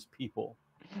to his people.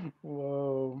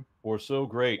 Whoa. For so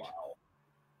great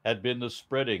had been the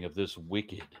spreading of this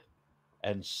wicked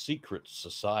and secret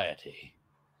society.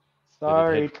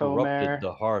 Sorry, that it had corrupted Tomer.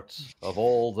 the hearts of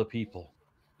all the people.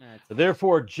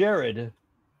 Therefore, Jared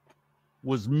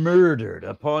was murdered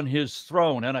upon his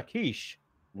throne, and Achish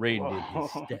reigned in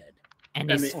his stead. And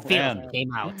his filth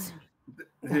came out.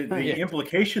 The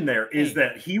implication there is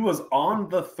that he was on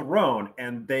the throne,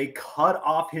 and they cut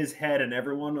off his head, and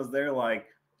everyone was there like,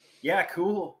 yeah,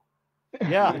 cool.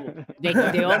 Yeah. They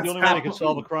That's all the only way they could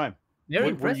solve a crime. Very Were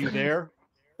impressive. you there?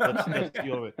 That's the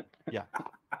only way. Yeah.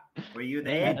 Were you I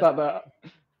there? thought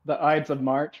the Ides of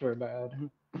March were bad.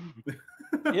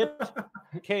 It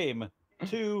came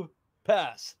to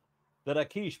pass that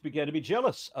Achish began to be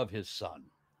jealous of his son.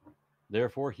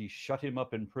 Therefore, he shut him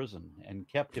up in prison and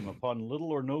kept him upon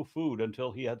little or no food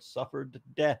until he had suffered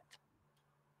death.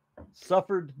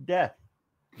 Suffered death.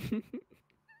 I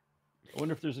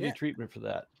wonder if there's any treatment for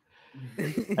that.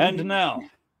 And now,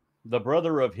 the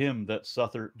brother of him that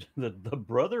suffered the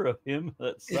brother of him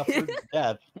that suffered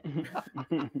death.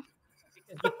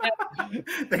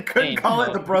 They couldn't call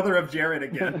it the brother of Jared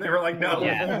again. They were like, no, we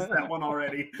used that one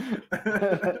already.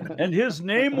 And his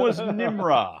name was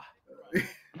Nimrah.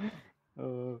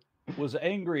 Uh, Was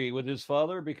angry with his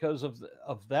father because of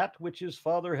that which his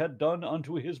father had done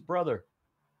unto his brother.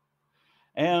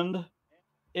 And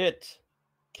it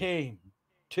came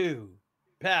to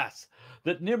pass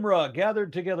that Nimrah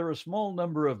gathered together a small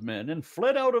number of men and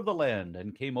fled out of the land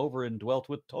and came over and dwelt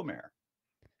with Tomer.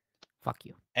 Fuck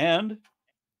you. And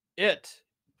it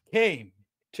came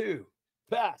to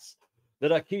pass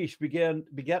that Achish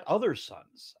begat other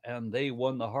sons, and they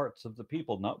won the hearts of the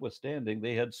people, notwithstanding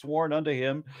they had sworn unto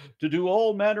him to do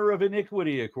all manner of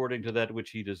iniquity according to that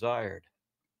which he desired.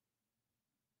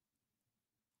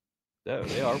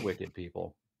 They are wicked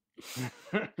people.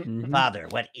 Father,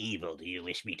 what evil do you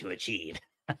wish me to achieve?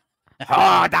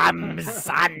 Whoredoms,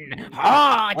 son!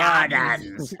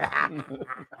 Whoredoms!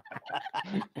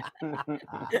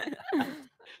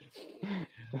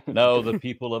 Now the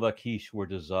people of Achish were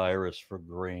desirous for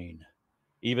grain,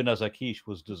 even as Achish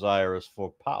was desirous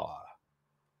for power.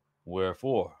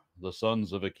 Wherefore the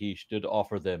sons of Achish did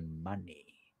offer them money,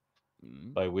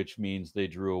 by which means they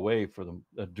drew away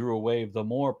the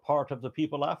more part of the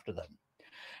people after them.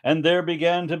 And there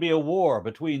began to be a war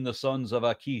between the sons of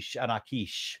Achish and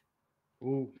Achish,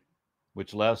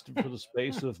 which lasted for the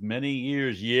space of many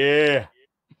years,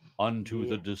 unto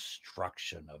the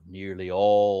destruction of nearly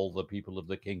all the people of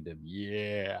the kingdom.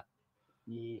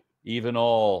 Even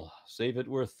all, save it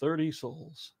were 30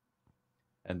 souls,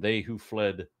 and they who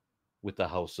fled with the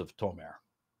house of Tomer.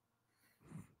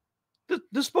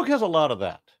 This book has a lot of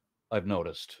that, I've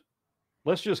noticed.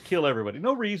 Let's just kill everybody.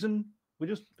 No reason.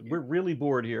 We're really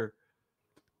bored here.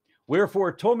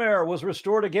 Wherefore Tomer was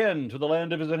restored again to the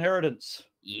land of his inheritance.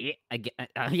 Yeah,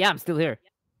 I'm still here.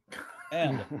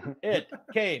 And it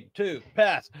came to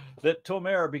pass that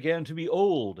Tomer began to be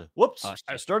old. Whoops,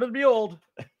 I started to be old.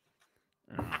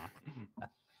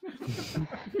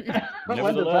 when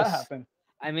did that happen?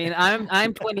 I mean,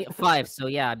 I'm 25, so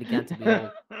yeah, I began to be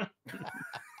old.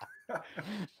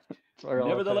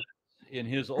 Nevertheless, in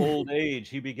his old age,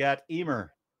 he begat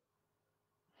Emer.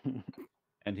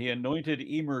 And he anointed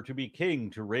Emer to be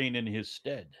king to reign in his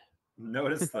stead.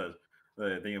 Notice the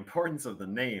importance of the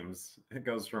names. It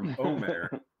goes from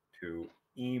Omer to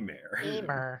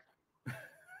Emer.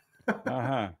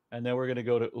 And then we're going to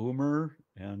go to Umer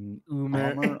and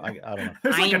Umer. I don't know.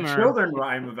 There's like a children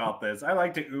rhyme about this. I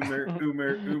like to Umer.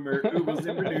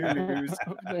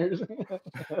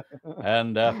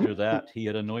 And after that, he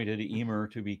had anointed Emer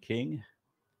to be king.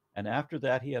 And after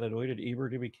that, he had anointed Eber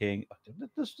to be king.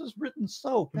 This is written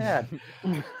so bad.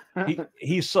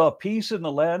 He saw peace in the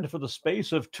land for the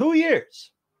space of 2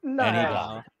 years. No.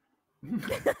 And he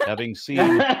died, having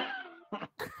seen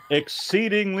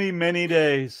exceedingly many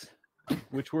days,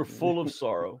 which were full of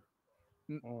sorrow.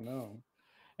 Oh, no.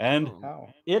 And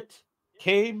it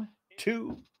came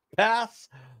to pass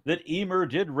that Emer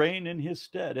did reign in his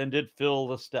stead and did fill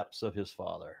the steps of his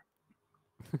father.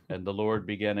 And the Lord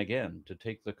began again to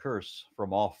take the curse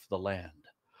from off the land.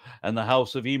 And the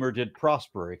house of Emer did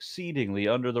prosper exceedingly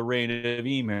under the reign of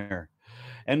Emer.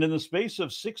 And in the space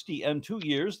of 62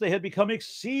 years, they had become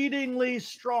exceedingly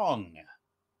strong,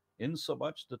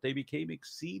 insomuch that they became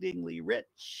exceedingly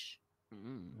rich,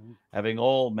 having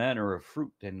all manner of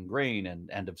fruit and grain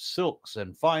and of silks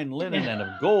and fine linen and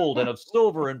of gold and of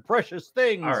silver and precious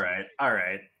things. All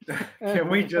right. Can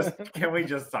we just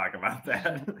talk about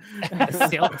that?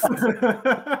 Silks.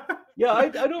 Yeah, I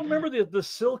don't remember the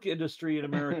silk industry in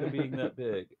America being that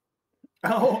big.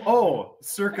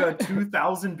 Circa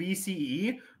 2000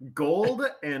 BCE, gold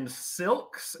and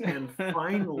silks and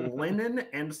fine linen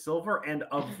and silver and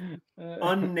of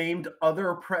unnamed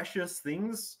other precious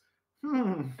things.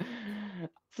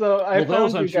 So I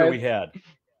found I'm you sure guys. we had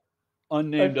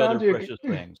unnamed other precious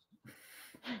things.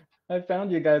 I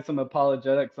found you guys some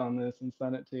apologetics on this and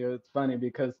sent it to you. It's funny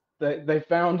because they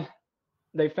found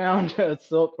a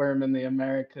silkworm in the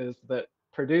Americas that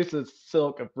produces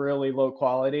silk of really low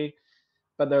quality,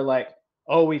 but they're like,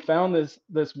 oh, we found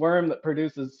this worm that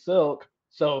produces silk,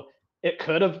 so it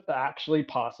could have actually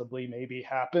possibly maybe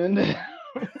happened.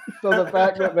 So the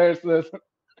fact that there's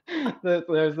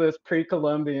There's this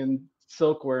pre-Columbian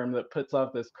silkworm that puts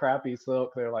off this crappy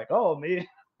silk. They're like, oh, me.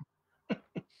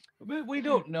 But we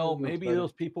don't know. That's Maybe funny.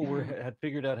 those people had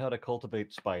figured out how to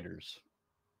cultivate spiders.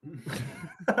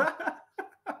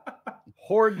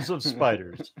 Hordes of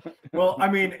spiders. Well, I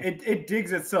mean, it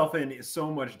digs itself in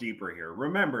so much deeper here.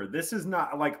 Remember, this is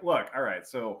not like, look, all right,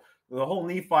 so the whole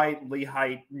Nephite,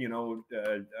 Lehite,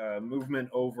 movement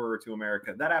over to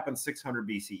America, that happened 600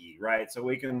 BCE, right? So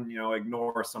we can,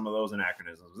 ignore some of those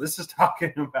anachronisms. This is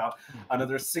talking about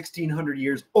another 1600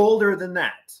 years older than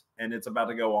that. And it's about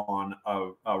to go on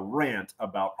a rant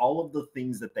about all of the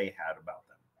things that they had about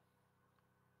them.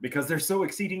 Because they're so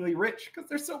exceedingly rich, because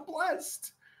they're so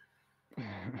blessed.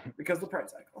 Because of the pride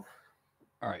cycle.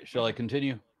 All right, shall I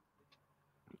continue?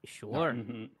 Sure.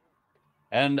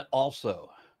 And also,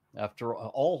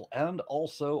 all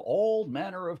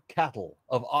manner of cattle,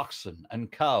 of oxen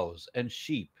and cows and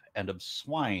sheep and of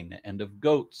swine and of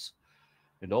goats,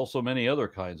 and also many other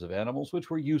kinds of animals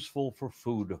which were useful for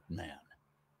food of man.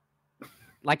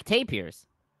 Like tapirs.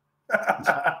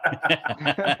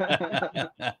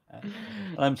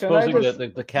 I'm supposing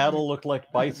that the cattle looked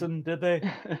like bison, did they?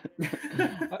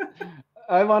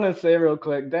 I want to say real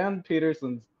quick, Dan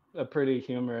Peterson's a pretty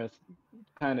humorous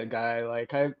kind of guy.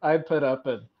 Like I put up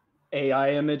an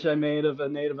AI image I made of a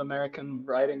Native American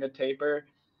riding a tapir,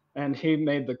 and he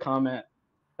made the comment,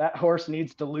 "That horse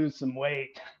needs to lose some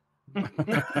weight."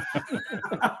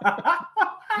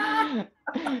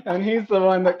 And he's the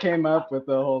one that came up with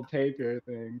the whole tapir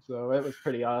thing, so it was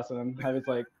pretty awesome. I was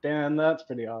like, Dan, that's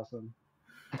pretty awesome.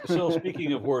 So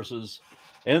speaking of horses,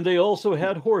 and they also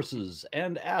had horses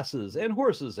and asses and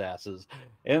horses' asses,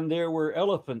 and there were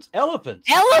elephants. Elephants!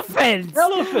 Elephants!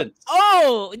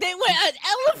 Oh, they were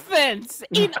elephants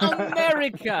in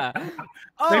America.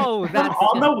 Oh, that's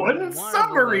on the just wooden marvelous.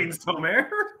 submarines, Tomer.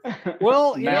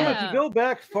 Well, Yeah. if you go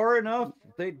back far enough,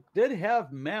 they did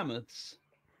have mammoths.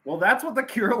 Well, that's what the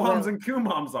Curloms and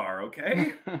Kumams are,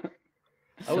 okay? I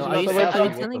was So about are you to saying- ask are you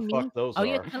what telling the me- fuck those Are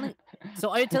you are. telling?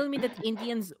 So are you telling me that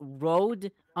Indians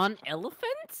rode on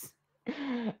elephants?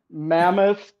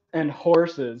 Mammoths and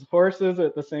horses. Horses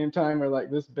at the same time were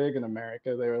like this big in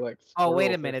America. They were like Oh,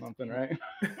 wait a squirrels or minute. something, right?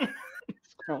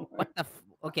 What the?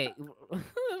 Okay,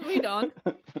 read on.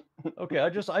 Okay, I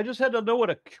just had to know what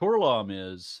a curlom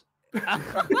is.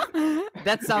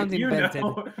 That sounds You invented.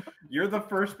 know, you're the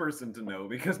first person to know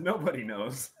because nobody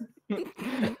knows.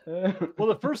 Well,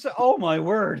 the first, oh my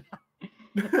word.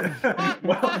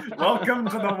 Well, welcome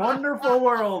to the wonderful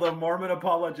world of Mormon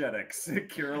apologetics.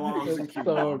 Curloms and It's so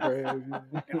Kumams.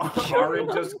 crazy. Aaron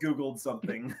just Googled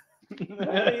something.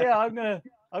 Yeah, I'm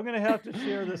gonna have to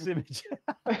share this image.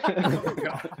 Oh,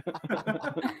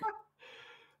 God.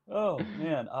 Oh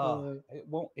man, it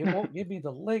won't give me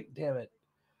the link, damn it.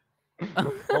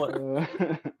 Well,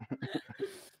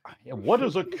 yeah, what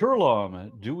is a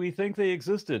curlom? Do we think they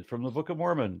existed from the Book of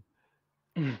Mormon?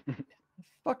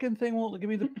 Fucking thing won't give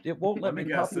me it won't let me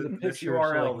guess. copy the This picture so I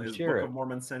URL can is share it.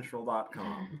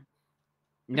 bookofmormoncentral.com.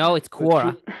 No, it's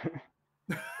Quora.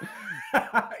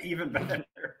 Even better.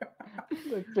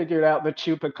 They figured out the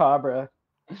chupacabra.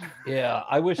 Yeah,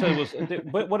 I wish I was.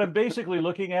 But what I'm basically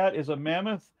looking at is a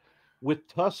mammoth with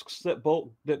tusks that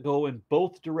go in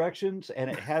both directions, and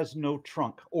it has no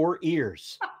trunk or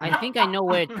ears. I think I know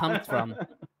where it comes from.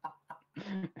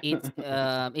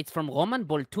 It's from Roman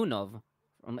Boltunov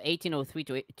from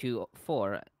 1803 to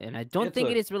 4, and I don't think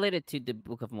it is related to the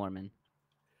Book of Mormon.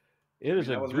 It is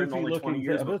That a was written goofy only 20 looking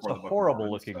years thing. It's before a the Book of horrible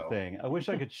Mormon, looking so. thing. I wish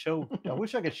I could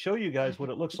show you guys what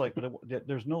it looks like, but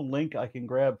there's no link I can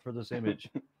grab for this image.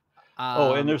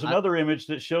 Oh, and there's another image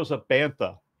that shows a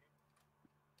bantha.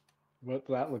 What's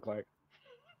that look like?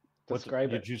 What's- Describe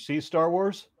Did it. you see Star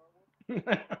Wars?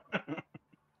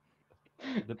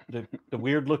 The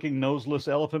weird looking noseless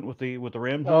elephant with the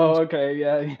ram horns. Oh, okay,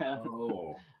 yeah.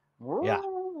 Oh. Yeah.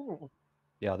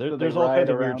 Yeah, So they there's all kinds ride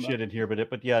of weird around shit in here, but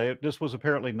this was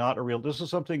apparently not a real. This is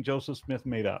something Joseph Smith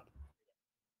made up,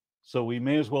 so we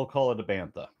may as well call it a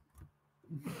bantha.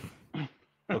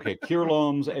 Okay,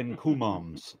 Curloms and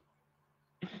Kumams.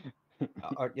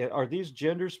 Are these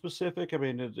gender specific? I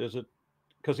mean, is it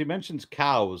because he mentions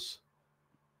cows,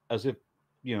 as if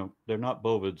they're not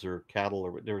bovids or cattle,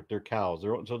 or they're cows.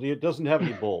 So it doesn't have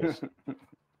any bulls.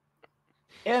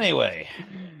 Anyway.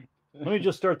 Let me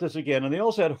just start this again. And they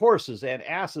also had horses and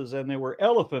asses, and there were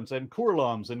elephants and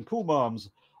kurlams and kumams,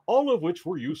 all of which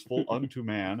were useful unto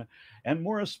man, and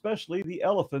more especially the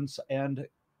elephants and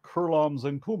kurlams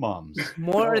and kumams.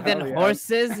 More Oh, than hell yeah.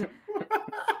 horses?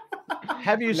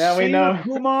 Have you Now we seen know. a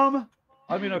kumam?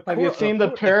 I mean, Have you seen the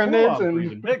pyramids and and-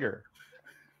 even bigger?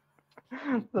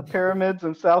 The pyramids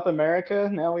in South America.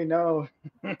 Now we know.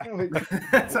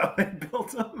 That's how they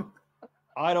built them.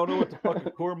 I don't know what the fuck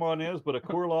a Kurman is, but a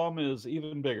Kurlam is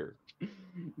even bigger.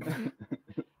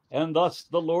 And thus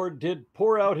the Lord did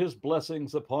pour out his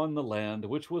blessings upon the land,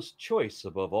 which was choice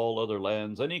above all other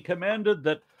lands. And he commanded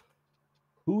that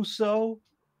whoso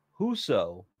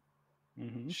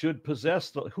should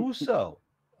possess the whoso,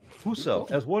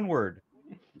 as one word.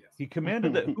 He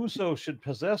commanded that whoso should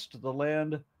possess the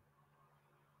land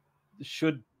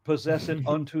should possess it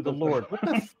unto the Lord. What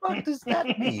the fuck does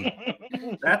that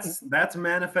mean? That's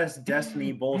manifest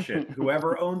destiny bullshit.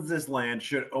 Whoever owns this land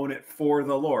should own it for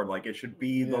the Lord. Like it should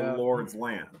be the Lord's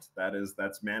land.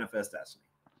 That's manifest destiny.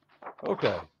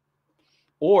 Okay.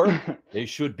 Or they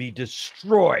should be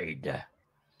destroyed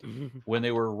when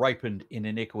they were ripened in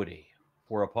iniquity.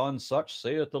 For upon such,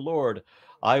 saith the Lord,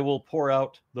 I will pour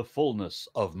out the fullness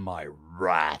of my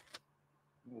wrath.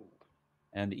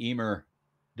 And Emer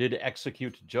did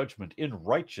execute judgment in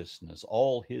righteousness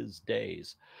all his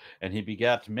days. And he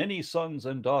begat many sons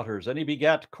and daughters, and he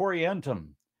begat Coriantum.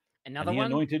 Another and he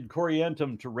one? anointed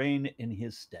Coriantum to reign in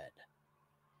his stead.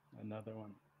 Another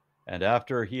one. And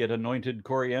after he had anointed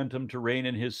Coriantum to reign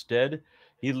in his stead,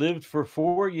 he lived for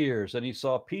 4 years, and he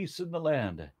saw peace in the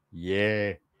land.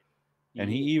 Yea. And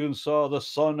he even saw the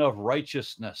Son of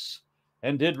Righteousness,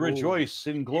 and did rejoice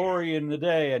in glory in the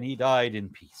day, and he died in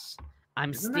peace.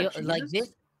 I'm Isn't still that like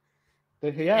Jesus? this.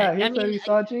 Yeah, he I said mean, he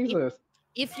saw Jesus.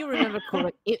 If you remember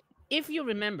if you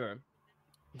remember,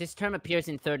 this term appears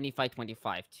in 3 Nephi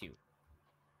 25 too,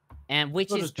 and which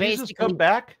So is does Jesus basically. come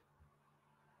back?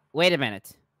 Wait a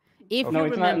minute. If No,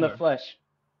 you he's not in the remember, flesh.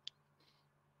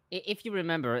 if you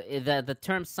remember, the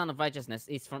term "son of righteousness"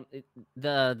 is from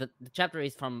the chapter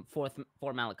is from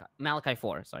 4 Malachi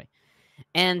 4. Sorry,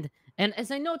 and as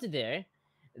I noted there,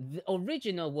 the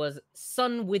original was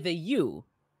 "son with a U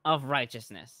of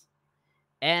righteousness,"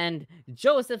 and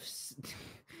Joseph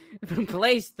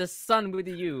replaced the "son with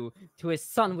a U to his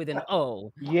 "son with an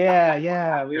O."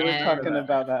 Yeah, we were And- talking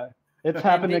about that. It's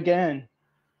happened again.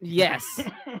 Yes,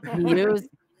 he used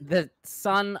the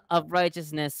 "son of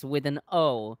righteousness" with an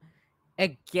O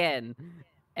again,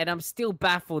 and I'm still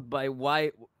baffled by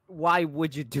why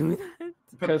would you do that?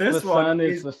 But Because the this one sun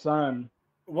is the sun.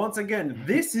 once again,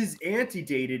 this is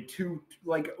antedated to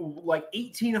like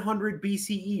 1800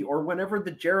 BCE or whenever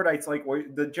the Jaredites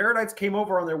the Jaredites came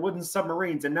over on their wooden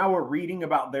submarines, and now we're reading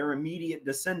about their immediate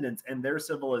descendants and their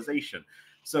civilization.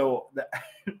 So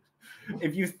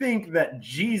if you think that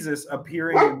Jesus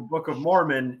appearing in the Book of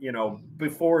Mormon,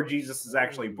 before Jesus is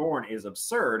actually born is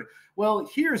absurd, well,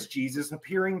 here's Jesus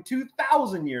appearing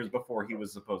 2,000 years before he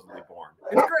was supposedly born.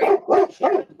 It's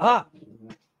great.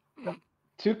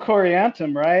 To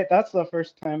Coriantum, right? That's the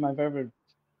first time I've ever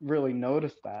really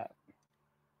noticed that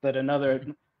another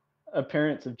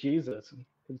appearance of Jesus.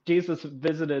 Jesus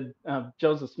visited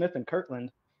Joseph Smith in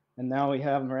Kirtland, and now we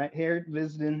have him right here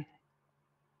visiting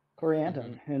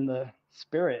Coriantum in the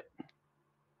spirit.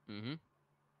 Mm-hmm.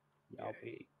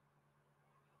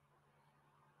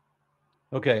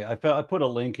 Okay, I put a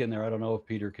link in there. I don't know if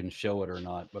Peter can show it or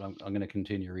not, but I'm going to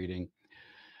continue reading.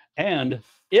 And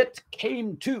it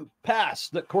came to pass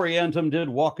that Coriantum did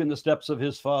walk in the steps of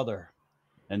his father,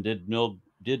 and did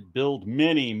build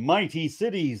many mighty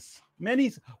cities.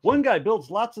 One guy builds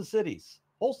lots of cities,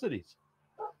 whole cities,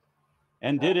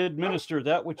 and did administer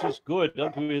that which is good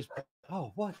unto his.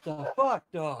 Oh, what the fuck,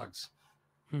 dogs?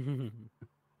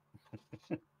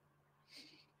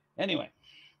 Anyway,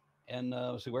 and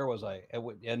let's see, where was I?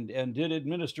 And did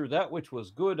administer that which was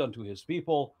good unto his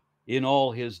people in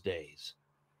all his days.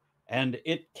 And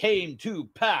it came to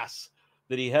pass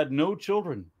that he had no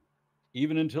children,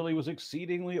 even until he was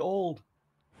exceedingly old.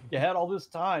 You had all this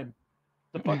time.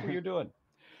 The fuck were you doing?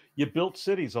 You built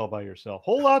cities all by yourself.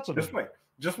 Whole lots of them.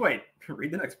 Just wait.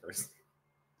 Read the next verse.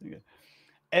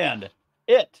 And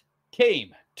it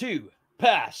came to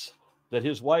pass that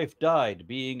his wife died,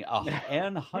 being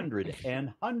an hundred.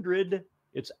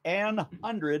 It's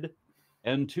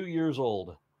 102 years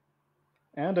old.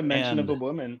 And a mention of a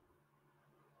woman.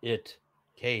 It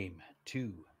came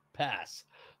to pass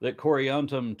that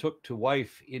Coriantum took to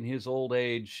wife in his old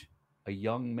age a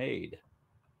young maid,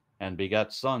 and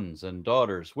begat sons and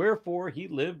daughters. Wherefore he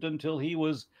lived until he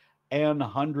was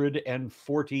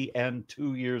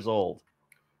 142 years old.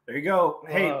 There you go.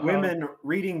 Hey, women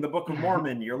reading the Book of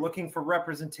Mormon, you're looking for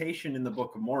representation in the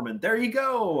Book of Mormon. There you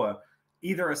go.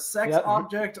 Either a sex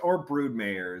object or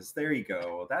broodmares. There you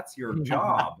go. That's your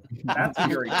job. That's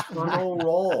your eternal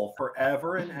role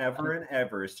forever and ever and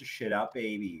ever, is to shit out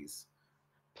babies.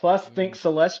 Plus, think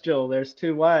celestial. There's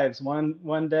 2 wives,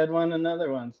 one dead one,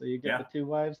 another one. So you get the 2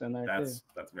 wives in there too.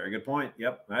 That's a very good point.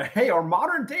 Yep. Hey, our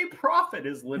modern day prophet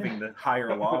is living the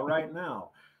higher law right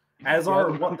now. As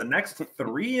are the next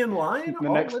 3 in line? The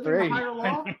next 3. The higher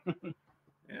law?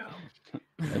 Yeah.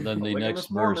 And then the next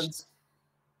verse.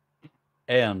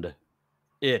 And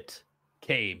it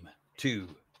came to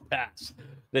pass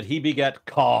that he begat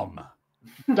calm.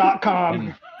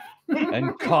 .com.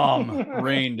 And calm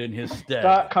reigned in his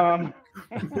stead. .com.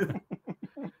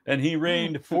 And he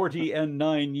reigned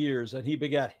 49 years, and he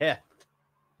begat Heth.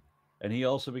 And he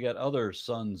also begat other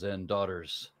sons and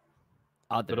daughters.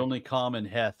 But only Calm and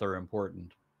Heth are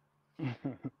important.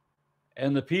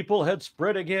 And the people had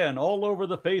spread again all over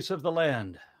the face of the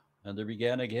land. And there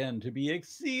began again to be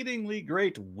exceedingly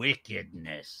great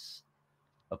wickedness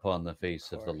upon the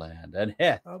face of the land. And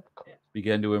Heth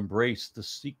began to embrace the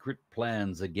secret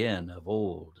plans again of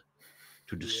old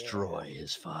to destroy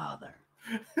his father.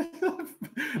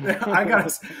 I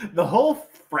got the whole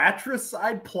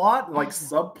fratricide plot, like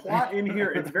subplot in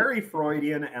here. It's very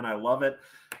Freudian, and I love it.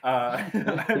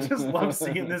 I just love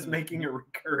seeing this making a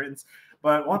recurrence.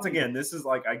 But once again, this is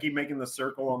like I keep making the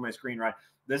circle on my screen, right?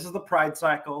 This is the pride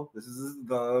cycle. This is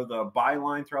the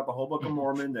byline throughout the whole Book of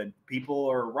Mormon that people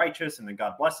are righteous and then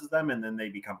God blesses them, and then they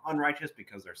become unrighteous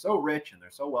because they're so rich and they're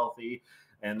so wealthy,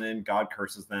 and then God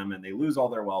curses them and they lose all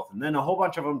their wealth, and then a whole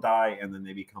bunch of them die, and then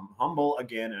they become humble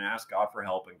again and ask God for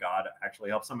help, and God actually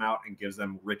helps them out and gives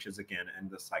them riches again, and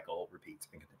the cycle repeats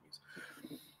and continues.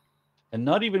 And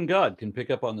not even God can pick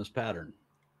up on this pattern.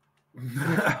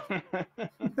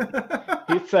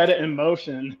 He set it in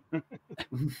motion.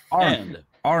 Arn,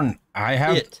 I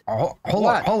have it. Hold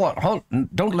on.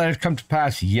 Don't let it come to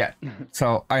pass yet.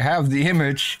 So I have the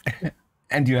image,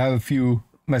 and you have a few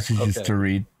messages to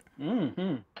read.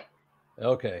 Mm-hmm.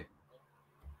 Okay.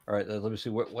 All right. Let me see.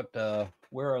 Where are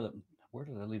the? Where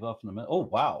did I leave off in the middle? Oh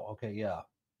wow. Okay. Yeah.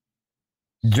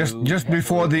 Just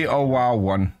before the oh wow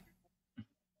one.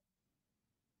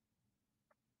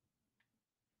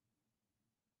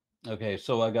 Okay,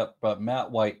 so I got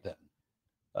Matt White then.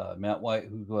 Matt White,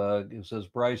 who says,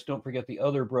 Bryce, don't forget the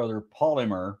other brother,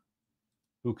 Polymer,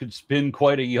 who could spin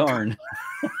quite a yarn.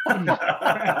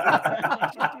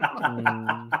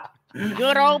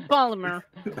 Good old Polymer.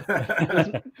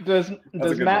 Does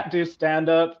Matt do stand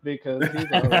up? Because he's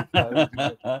always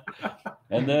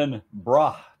And then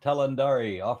Brah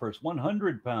Talandari offers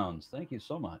 100 pounds. Thank you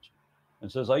so much.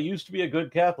 And says, I used to be a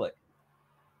good Catholic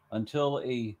until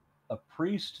a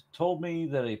priest told me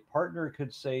that a partner could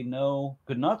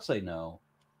not say no,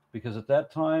 because at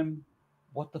that time,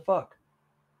 what the fuck?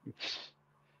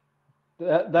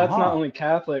 That's not only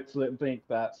Catholics that think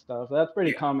that stuff. That's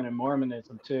pretty common in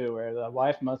Mormonism too, where the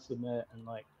wife must submit, and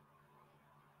like,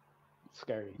 it's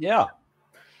scary. Yeah.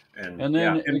 And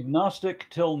then Agnostic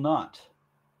Till Not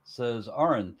says,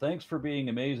 Aaron, thanks for being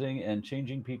amazing and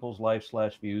changing people's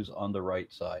life/views on the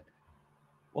right side.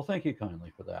 Well, thank you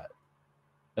kindly for that.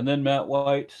 And then Matt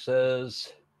White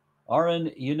says,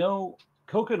 Aaron,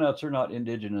 coconuts are not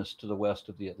indigenous to the west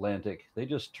of the Atlantic. They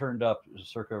just turned up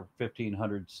circa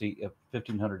 1500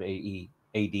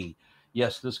 AD.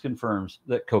 Yes, this confirms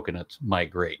that coconuts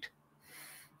migrate.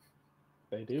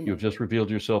 They do. You've just revealed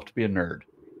yourself to be a nerd.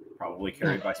 Probably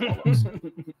carried by swallows.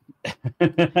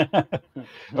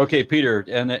 Okay, Peter,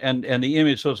 and the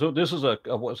image. So this is a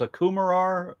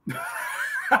Kumarar.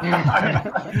 Oh,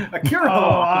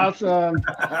 awesome.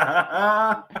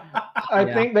 I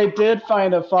think they did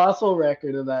find a fossil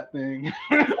record of that thing.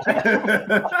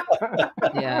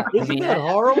 Yeah. Isn't that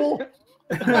horrible?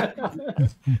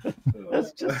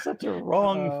 That's just such a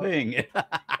wrong thing.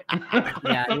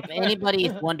 Yeah, if anybody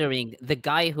is wondering, the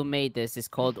guy who made this is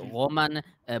called Roman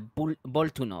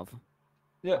Boltunov.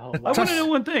 Yeah, I want to know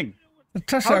one thing. The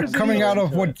Tesla coming out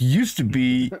of what used to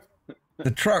be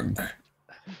the trunk.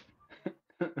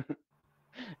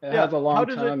 It has a long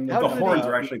tongue. The horns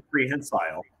are actually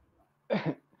prehensile.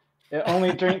 It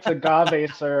only drinks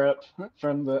agave syrup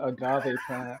from the agave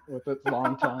plant with its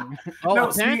long tongue. Oh, No,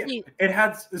 apparently, it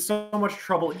had so much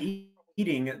trouble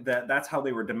eating that's how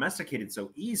they were domesticated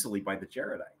so easily by the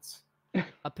Jaredites.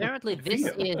 apparently this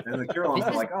is And the Carolines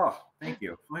are like, oh, thank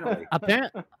you, finally.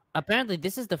 apparently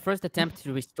this is the first attempt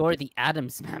to restore the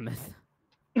Adams mammoth.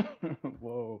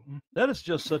 Whoa. That is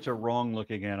just such a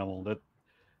wrong-looking animal that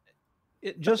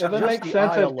it It just doesn't make the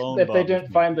sense eye alone if they bothers didn't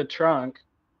me. find the trunk.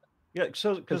 Yeah,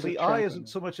 so because the the eye trunk isn't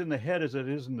so much in the head as it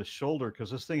is in the shoulder,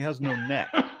 because this thing has no neck.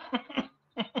 No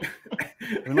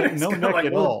It's got, neck like,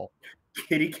 at little all.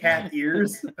 Kitty cat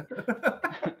ears.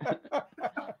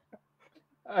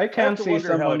 I I can have to see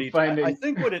wonder how someone it eats. finding. I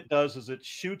think what it does is it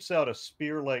shoots out a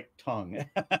spear-like tongue.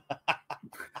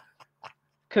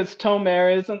 Because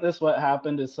Tomer, isn't this what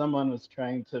happened? Is someone was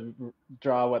trying to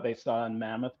draw what they saw in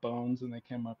mammoth bones, and they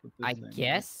came up with this I thing, right?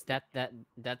 guess that's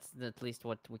at least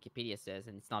what Wikipedia says,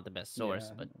 and it's not the best source,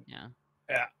 Yeah. but yeah.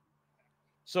 Yeah.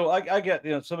 So I get,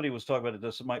 somebody was talking about it.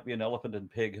 This might be an elephant and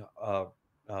pig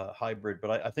hybrid,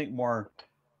 but I think more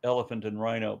elephant and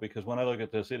rhino, because when I look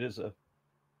at this, it's a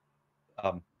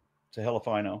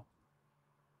helifino.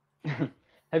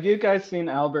 Have you guys seen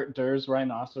Albert Durr's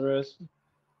rhinoceros?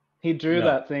 He drew No.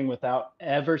 that thing without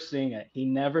ever seeing it. He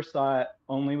never saw it,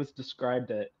 only was described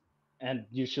it. And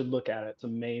you should look at it. It's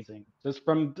amazing. Just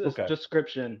from this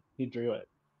description, he drew it.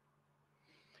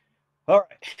 All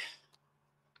right.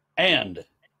 And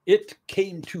it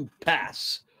came to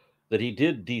pass that he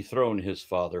did dethrone his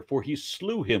father, for he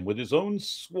slew him with his own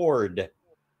sword,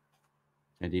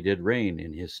 and he did reign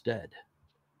in his stead.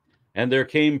 And there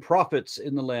came prophets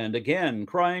in the land again,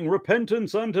 crying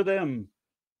repentance unto them,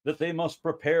 that they must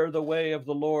prepare the way of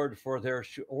the Lord, for there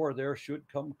should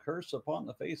come curse upon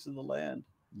the face of the land.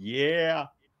 Yeah.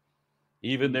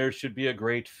 Even there should be a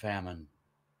great famine,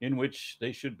 in which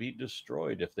they should be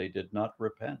destroyed if they did not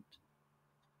repent.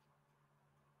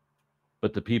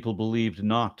 But the people believed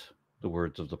not the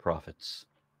words of the prophets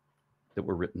that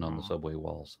were written on the subway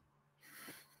walls.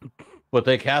 But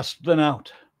they cast them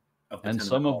out, and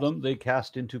some of them they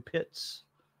cast into pits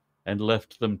and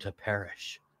left them to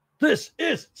perish. This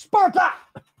is Sparta!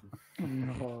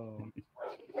 No.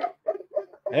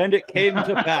 And it came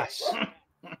to pass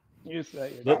You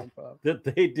set yourself up. that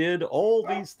they did all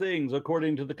these things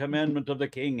according to the commandment of the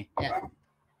king.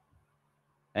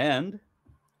 And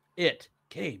it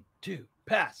came to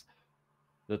pass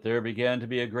that there began to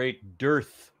be a great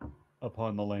dearth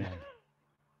upon the land.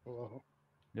 Whoa.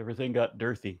 Everything got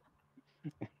dirthy.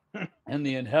 And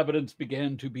the inhabitants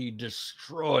began to be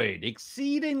destroyed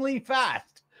exceedingly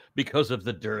fast because of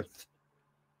the dearth.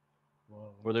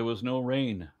 Whoa. For there was no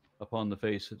rain upon the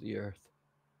face of the earth.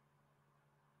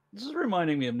 This is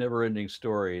reminding me of Never-Ending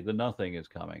Story. The nothing is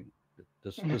coming.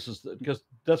 This is because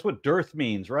that's what dearth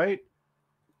means, right?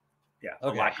 Yeah,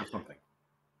 Okay. lack of something.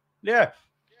 Yeah.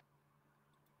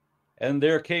 And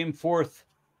there came forth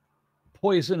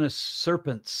poisonous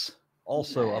serpents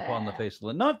also upon the face of the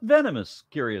land. Not venomous,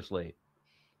 curiously.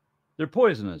 They're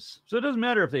poisonous. So it doesn't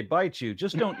matter if they bite you,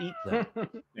 just don't eat them.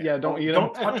 Yeah, don't eat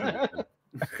Don't them. touch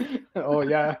them. Oh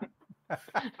yeah.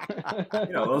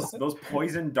 Those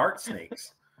poison dart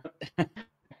snakes.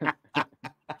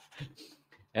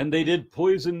 And they did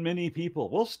poison many people.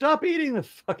 Well, stop eating the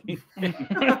fucking thing.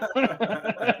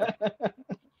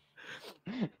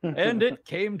 And it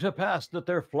came to pass that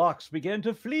their flocks began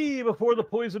to flee before the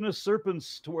poisonous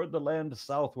serpents toward the land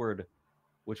southward,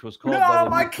 which was called by No, the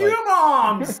my Nephites- Q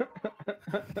bombs!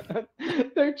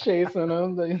 They're chasing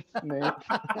them, the snakes.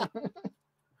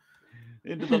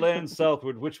 into the land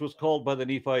southward, which was called by the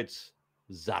Nephites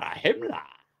Zarahemla.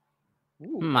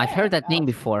 I've heard that name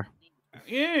before.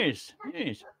 Yes,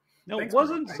 yes. Now, Thanks,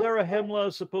 wasn't Brian.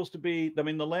 Zarahemla supposed to be, the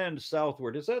land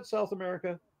southward? Is that South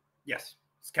America? Yes,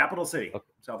 it's capital city, Okay.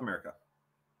 South America.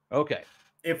 Okay.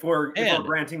 If we're And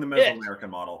granting the it Mesoamerican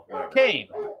model, whatever. Came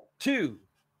to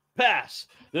pass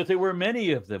that there were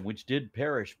many of them which did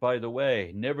perish by the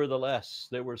way. Nevertheless,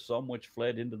 there were some which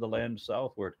fled into the land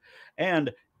southward.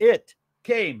 And it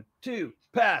came to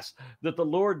pass that the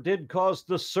Lord did cause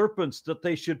the serpents that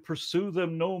they should pursue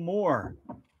them no more.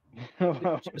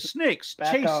 Snakes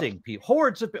Back chasing people,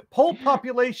 hordes of whole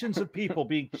populations of people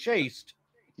being chased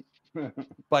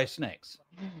by snakes.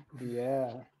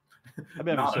 Yeah. I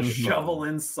mean, Not a such shovel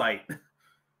in sight.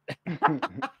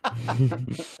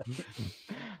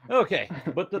 Okay,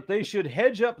 but that they should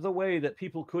hedge up the way that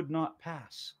people could not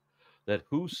pass, that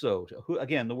who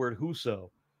again the word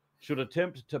whoso should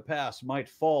attempt to pass might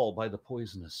fall by the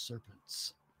poisonous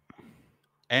serpents.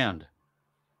 And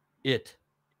it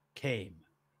came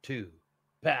to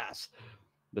pass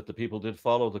that the people did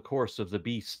follow the course of the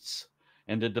beasts,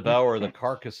 and did devour the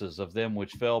carcasses of them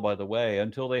which fell by the way,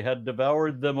 until they had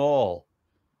devoured them all.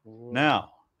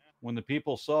 Now, when the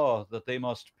people saw that they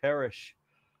must perish,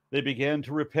 they began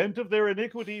to repent of their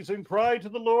iniquities and cry to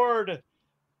the Lord.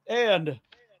 And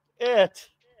it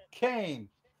came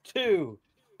to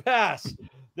pass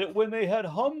that when they had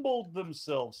humbled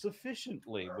themselves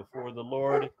sufficiently before the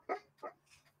Lord,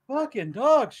 fucking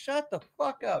dog, shut the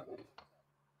fuck up.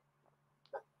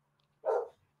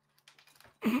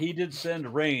 He did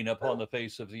send rain upon the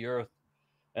face of the earth,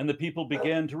 and the people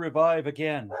began to revive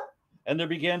again. And there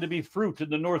began to be fruit in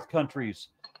the north countries,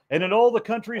 and in all the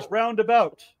countries round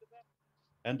about.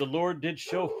 And the Lord did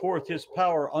show forth his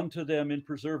power unto them in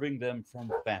preserving them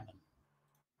from famine.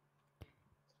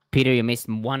 Peter, you missed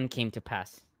one came to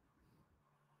pass.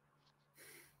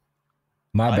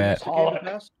 My I bad. missed the Game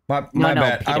Pass? My No,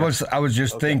 bad. I Peter. was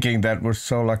just Okay. thinking that we're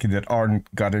so lucky that Arn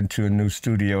got into a new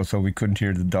studio, so we couldn't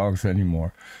hear the dogs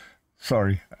anymore.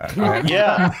 Sorry.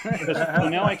 Yeah, so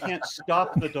now I can't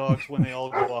stop the dogs when they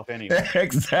all go off anyway.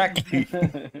 Exactly.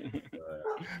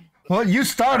 Well, you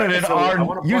started Alright, it, so I Arn.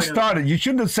 wanna You point out- started. You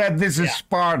shouldn't have said this is Yeah.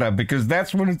 Sparta, because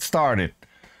that's when it started.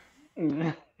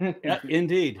 Yeah,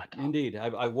 indeed.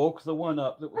 I woke the one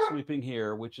up that was sleeping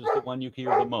here, which is the one you hear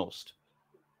the most.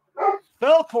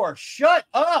 Felcor, shut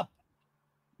up!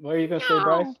 What are you gonna say,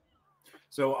 Bryce?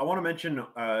 So I want to mention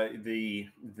the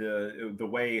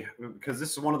way, because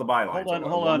this is one of the bylines. Hold One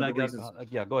on. of the reasons-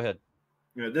 Yeah, go ahead.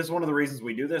 this is one of the reasons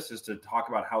we do this, is to talk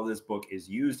about how this book is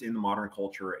used in the modern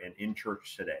culture and in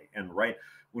church today. And right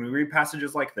when we read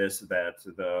passages like this, that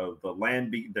the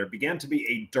land there began to be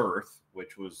a dearth,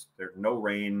 which was there no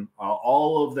rain,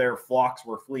 all of their flocks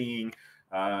were fleeing,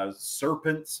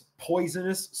 serpents,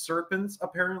 poisonous serpents,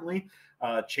 apparently,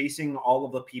 chasing all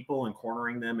of the people and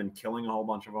cornering them and killing a whole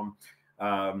bunch of them.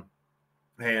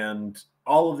 And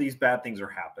all of these bad things are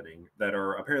happening that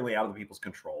are apparently out of the people's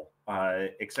control,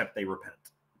 except they repent.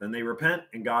 Then they repent,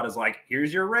 and God is like,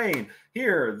 here's your rain.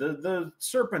 Here, the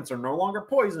serpents are no longer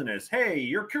poisonous. Hey,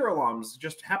 your curulums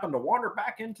just happen to wander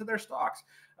back into their stalks.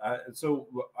 So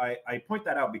I point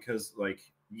that out because, like,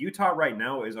 Utah right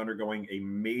now is undergoing a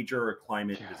major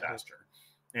climate disaster.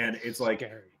 And it's like,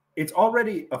 Scary. it's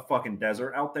already a fucking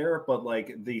desert out there, but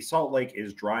like the Salt Lake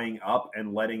is drying up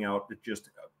and letting out just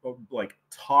like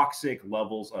toxic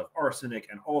levels of arsenic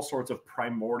and all sorts of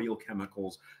primordial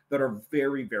chemicals that are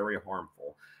very, very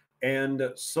harmful.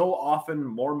 And so often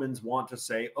Mormons want to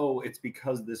say, oh, it's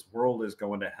because this world is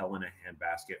going to hell in a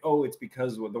handbasket. Oh, it's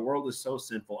because the world is so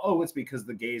sinful. Oh, it's because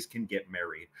the gays can get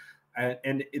married.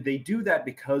 And they do that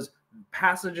because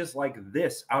passages like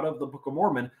this out of the Book of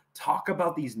Mormon talk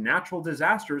about these natural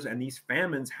disasters and these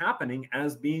famines happening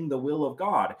as being the will of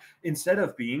God, instead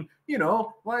of being,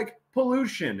 like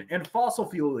pollution and fossil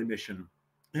fuel emission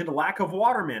and lack of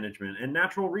water management and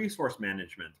natural resource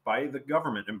management by the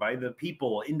government and by the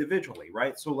people individually,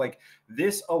 right? So like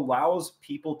this allows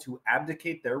people to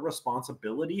abdicate their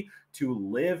responsibility to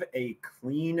live a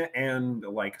clean and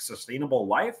like sustainable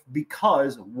life,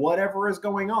 because whatever is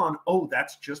going on, oh,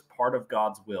 that's just part of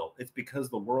God's will. It's because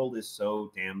the world is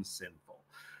so damn sinful.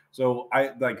 So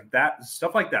I like that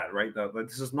stuff like that, right?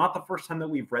 This is not the first time that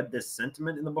we've read this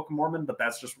sentiment in the Book of Mormon, but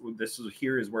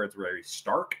here is where it's very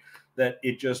stark, that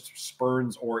it just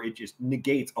spurns or it just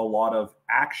negates a lot of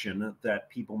action that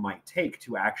people might take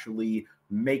to actually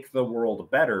make the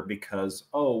world better, because,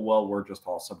 oh, well, we're just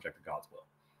all subject to God's will.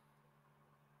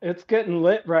 It's getting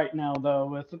lit right now, though,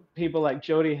 with people like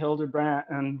Jody Hildebrandt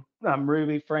and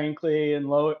Ruby Franklin and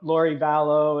Lori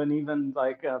Vallow, and even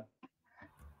like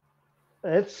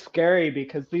it's scary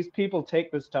because these people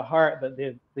take this to heart,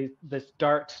 that this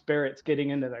dark spirit's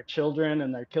getting into their children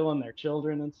and they're killing their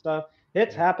children and stuff.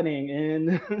 It's happening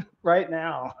in right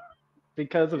now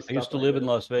because of stuff. I used to like live in this.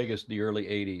 Las Vegas in the early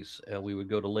 80s. We would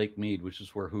go to Lake Mead, which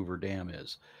is where Hoover Dam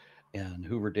is. And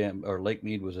Hoover Dam or Lake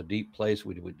Mead was a deep place.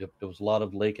 There was a lot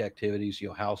of lake activities,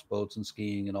 houseboats and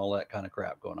skiing and all that kind of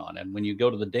crap going on. And when you go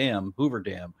to the dam, Hoover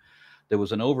Dam, there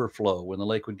was an overflow. When the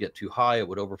lake would get too high, it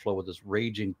would overflow with this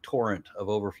raging torrent of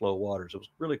overflow waters. It was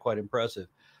really quite impressive.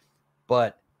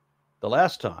 But the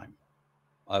last time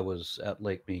I was at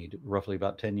Lake Mead, roughly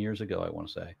about 10 years ago, I want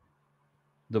to say,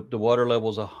 the water level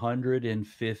is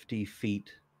 150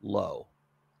 feet low.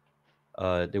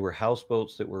 There were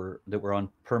houseboats that were on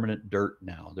permanent dirt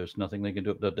now. There's nothing they can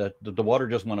do. The water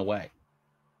just went away.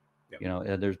 Yep.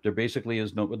 And there basically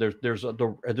is no, there's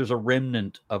a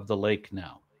remnant of the lake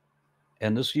now.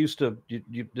 And this used to be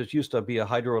a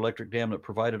hydroelectric dam that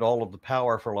provided all of the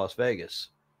power for Las Vegas.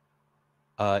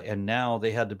 And now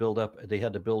they had to build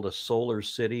a solar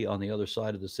city on the other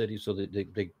side of the city so that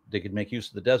they could make use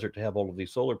of the desert to have all of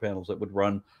these solar panels that would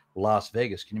run Las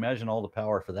Vegas. Can you imagine all the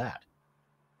power for that?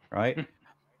 Right.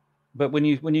 But when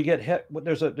you get hit,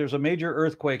 there's a major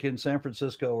earthquake in San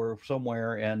Francisco or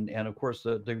somewhere, and of course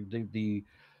the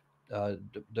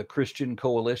Christian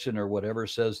Coalition or whatever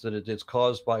says that it's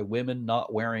caused by women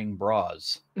not wearing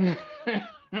bras. I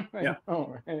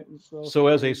know, right? So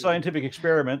as a scientific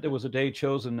experiment, there was a day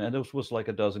chosen, and this was like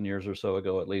a dozen years or so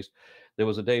ago at least. There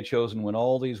was a day chosen when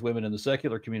all these women in the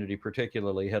secular community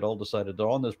particularly had all decided that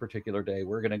on this particular day,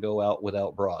 we're going to go out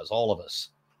without bras, all of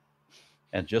us,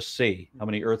 and just see how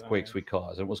many earthquakes we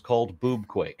cause. It was called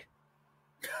Boobquake.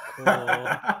 Cool. Hell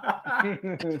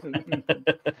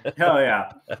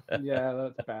yeah. Yeah,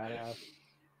 that's badass.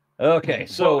 Okay,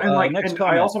 so next and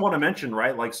comment. I also want to mention,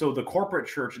 right, like, so the corporate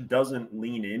church doesn't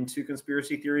lean into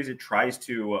conspiracy theories. It tries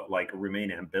to like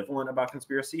remain ambivalent about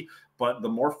conspiracy, but the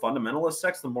more fundamentalist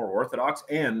sects, the more orthodox,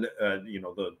 and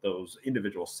those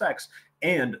individual sects,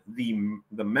 and the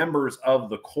members of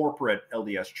the corporate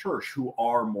LDS church who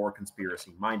are more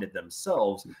conspiracy minded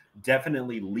themselves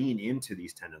definitely lean into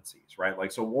these tendencies, right?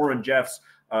 Like, so Warren Jeffs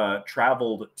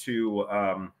traveled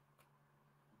to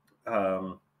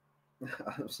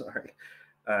I'm sorry.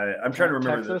 I'm trying to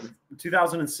remember.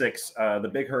 2006, the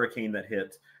big hurricane that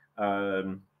hit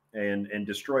and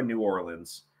destroyed New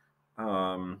Orleans.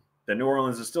 That New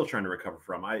Orleans is still trying to recover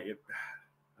from. I can't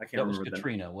remember. That was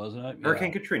Katrina, wasn't it?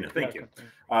 Hurricane Katrina. Thank you.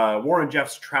 Warren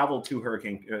Jeffs traveled to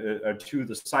to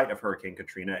the site of Hurricane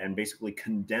Katrina and basically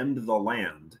condemned the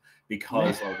land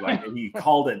because of, like, he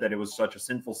called it that it was such a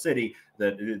sinful city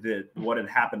that what had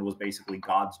happened was basically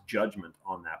God's judgment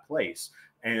on that place.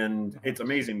 And it's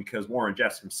amazing because Warren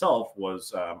Jeffs himself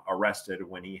was arrested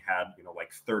when he had,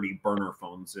 like 30 burner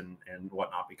phones and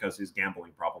whatnot because his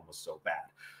gambling problem was so bad.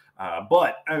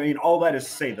 But I mean, all that is to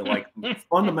say that, like,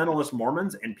 fundamentalist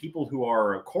Mormons and people who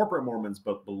are corporate Mormons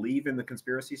but believe in the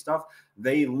conspiracy stuff,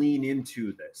 they lean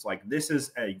into this. Like, this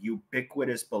is a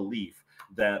ubiquitous belief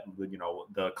that,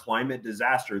 the climate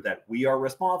disaster that we are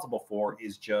responsible for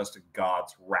is just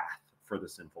God's wrath for the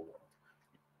sinful world.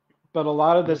 But a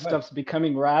lot of this stuff's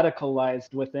becoming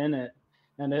radicalized within it.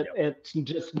 And it's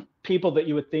just people that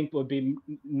you would think would be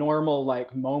normal,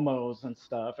 like momos and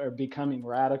stuff, are becoming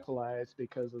radicalized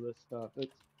because of this stuff.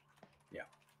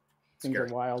 Things are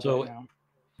wild right now.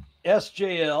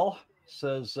 SJL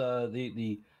says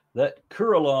that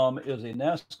Kurulum is a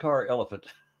NASCAR elephant.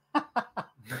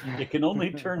 It can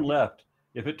only turn left.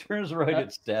 If it turns right,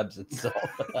 it stabs itself.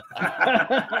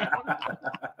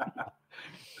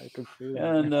 I can see that.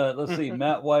 And let's see.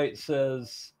 Matt White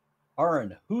says,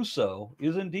 Aaron, Huso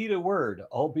is indeed a word,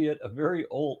 albeit a very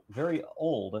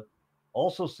old,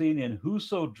 also seen in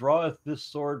Whoso draweth this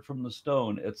sword from the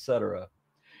stone, etc.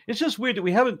 It's just weird that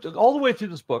we haven't, all the way through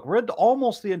this book, read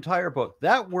almost the entire book.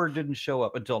 That word didn't show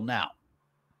up until now.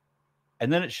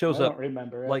 And then it shows up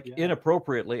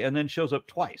inappropriately, and then shows up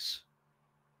twice.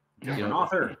 Different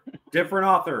author.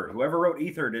 Whoever wrote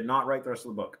Ether did not write the rest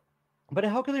of the book. But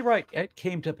how can they write "it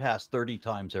came to pass" 30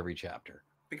 times every chapter?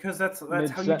 Because that's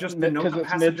how you just denote the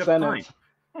passage of time.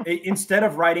 Instead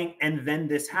of writing "and then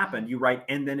this happened," you write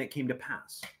 "and then it came to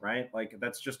pass." Right? Like,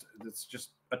 that's just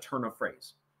a turn of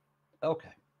phrase.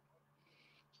 Okay.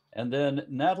 And then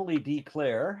Natalie D.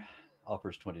 Clare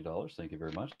offers $20. Thank you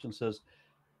very much, and says,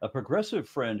 a progressive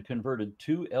friend converted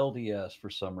to LDS for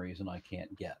some reason I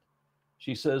can't get.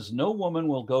 She says no woman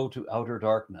will go to outer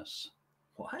darkness.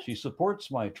 What? She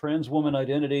supports my trans woman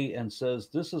identity and says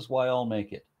this is why I'll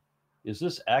make it. Is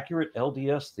this accurate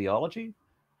LDS theology?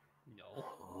 No.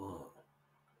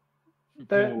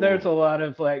 There's a lot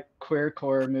of, like,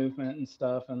 queercore movement and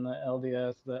stuff in the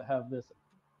LDS that have this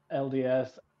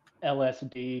LDS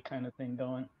LSD kind of thing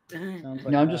going.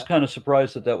 Like I'm just kind of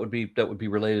surprised that would be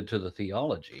related to the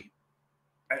theology.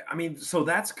 I mean, so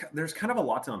there's kind of a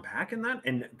lot to unpack in that,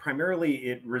 and primarily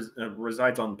it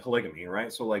resides on polygamy,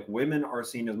 right? So, like, women are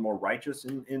seen as more righteous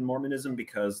in Mormonism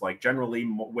because, like, generally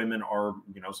women are,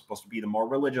 supposed to be the more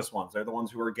religious ones. They're the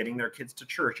ones who are getting their kids to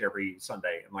church every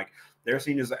Sunday, and, like, they're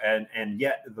seen as, and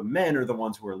yet the men are the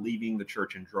ones who are leaving the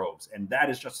church in droves, and that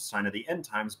is just a sign of the end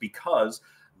times because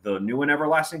the new and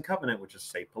everlasting covenant, which is,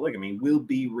 say, polygamy, will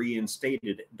be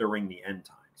reinstated during the end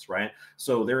times. Right?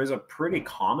 So there is a pretty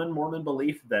common Mormon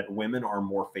belief that women are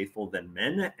more faithful than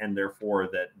men, and therefore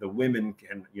that the women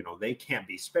can, they can't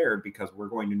be spared because we're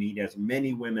going to need as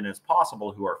many women as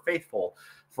possible who are faithful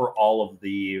for all of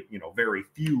the, very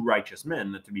few righteous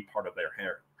men to be part of their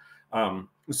harem.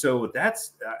 So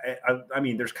that's, I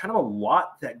mean, there's kind of a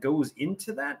lot that goes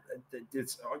into that.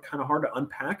 It's kind of hard to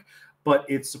unpack. But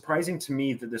it's surprising to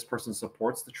me that this person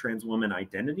supports the trans woman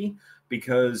identity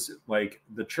because, like,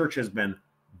 the church has been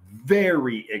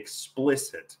very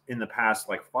explicit in the past,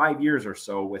 like, 5 years or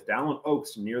so, with Dallin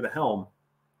Oaks near the helm,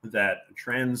 that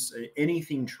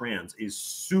anything trans is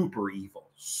super evil,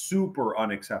 super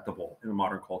unacceptable in the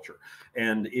modern culture.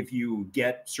 And if you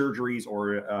get surgeries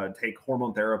or take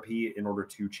hormone therapy in order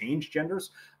to change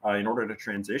genders, in order to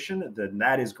transition, then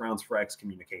that is grounds for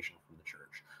excommunication from the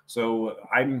church. So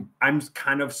I'm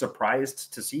kind of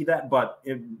surprised to see that, but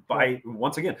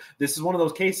once again, this is one of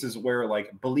those cases where, like,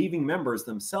 believing members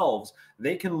themselves,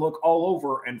 they can look all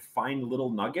over and find little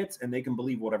nuggets, and they can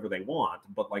believe whatever they want.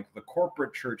 But, like, the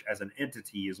corporate church as an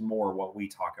entity is more what we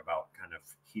talk about kind of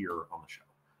here on the show.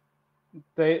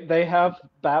 They have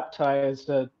baptized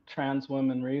a trans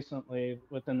woman recently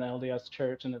within the LDS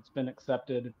church, and it's been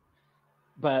accepted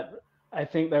but I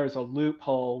think there was a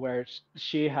loophole where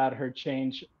she had her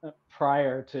change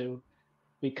prior to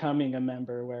becoming a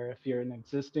member, where if you're an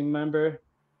existing member,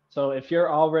 so if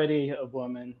you're already a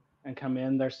woman and come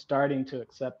in, they're starting to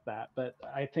accept that. But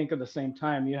I think at the same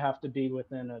time, you have to be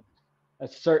within a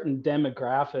certain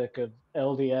demographic of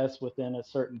LDS within a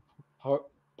certain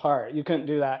part. You couldn't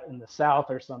do that in the South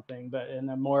or something, but in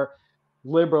a more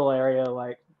liberal area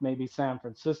like maybe San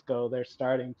Francisco, they're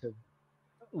starting to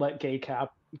let gay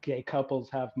couples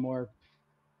have more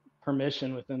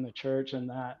permission within the church, and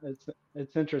that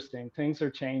it's interesting. Things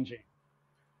are changing.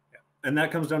 And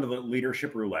that comes down to the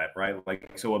leadership roulette, right?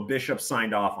 Like, so a bishop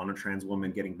signed off on a trans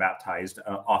woman getting baptized,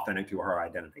 authentic to her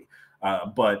identity.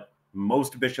 But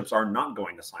most bishops are not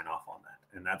going to sign off on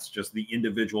that. And that's just the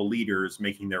individual leaders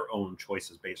making their own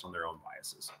choices based on their own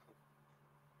biases.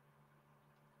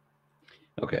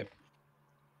 Okay.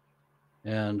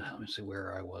 And let me see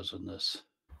where I was in this.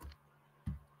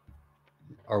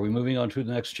 Are we moving on to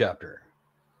the next chapter?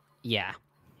 Yeah.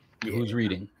 Who's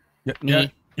reading?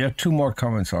 Me. Yeah, 2 more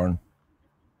comments, Aaron.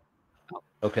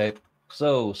 Okay.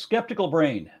 So, Skeptical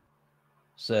Brain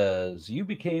says, you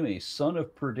became a son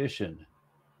of perdition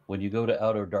when you go to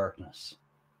outer darkness.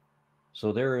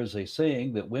 So there is a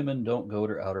saying that women don't go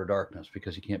to outer darkness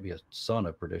because you can't be a son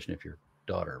of perdition if you're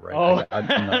daughter, right? Oh, I'm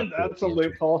not that's a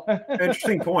loophole.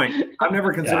 Interesting point. I've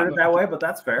never considered it that way, but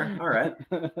that's fair. All right.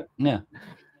 Yeah.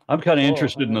 I'm kind of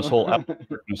interested in this whole outer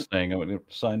darkness thing. I'm going to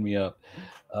sign me up.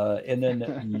 And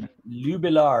then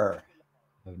Jubilar.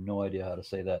 I have no idea how to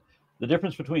say that. The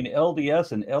difference between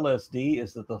LDS and LSD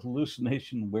is that the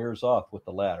hallucination wears off with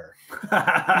the latter.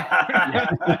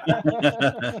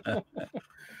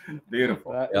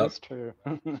 Beautiful. That's true.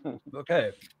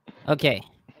 Okay. Okay.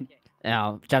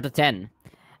 Now, chapter 10.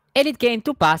 And it came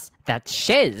to pass that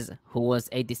Shez, who was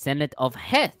a descendant of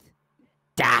Heth,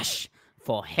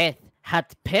 for Heth had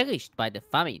perished by the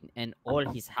famine, and all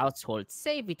his household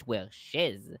save it were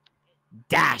Shez,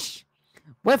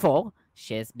 wherefore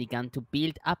Shez began to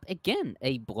build up again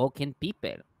a broken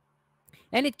people.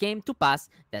 And it came to pass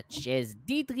that Shez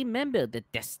did remember the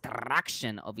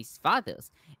destruction of his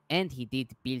fathers, and he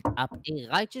did build up a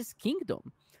righteous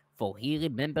kingdom. For he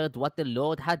remembered what the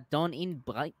Lord had done in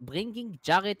bringing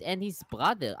Jared and his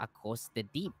brother across the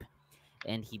deep.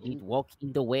 And he did walk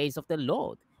in the ways of the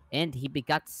Lord, and he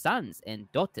begat sons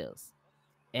and daughters.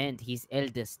 And his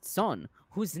eldest son,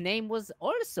 whose name was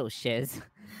also Shez,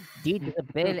 did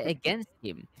rebel against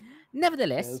him.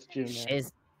 Nevertheless,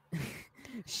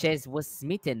 Shez was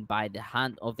smitten by the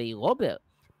hand of a robber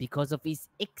because of his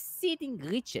exceeding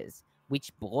riches,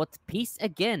 which brought peace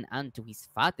again unto his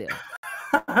father.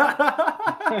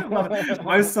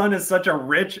 My son is such a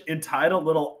rich, entitled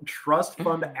little trust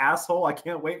fund asshole. I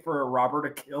can't wait for a robber to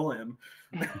kill him.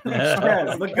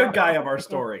 Shez, the good guy of our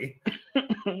story.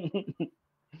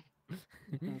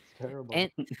 That's terrible.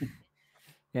 And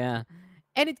yeah,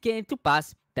 and it came to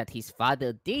pass that his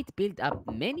father did build up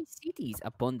many cities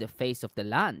upon the face of the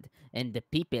land, and the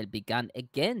people began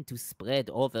again to spread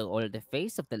over all the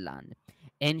face of the land.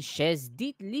 And Shez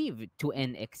did live to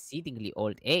an exceedingly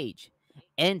old age,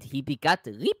 and he begat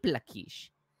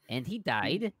Riplakish, and he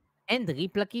died, and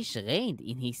Riplakish reigned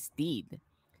in his stead.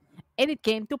 And it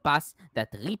came to pass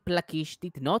that Riplakish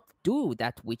did not do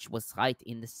that which was right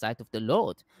in the sight of the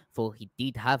Lord, for he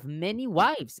did have many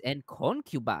wives and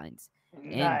concubines,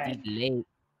 and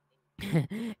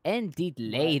did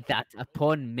lay that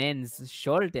upon men's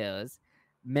shoulders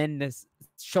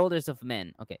of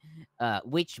men, okay,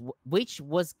 which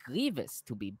was grievous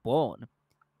to be borne.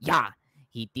 Yeah,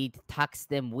 he did tax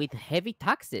them with heavy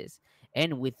taxes,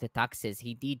 and with the taxes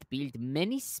he did build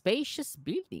many spacious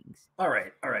buildings. All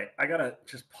right. I gotta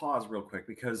just pause real quick,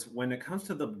 because when it comes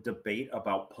to the debate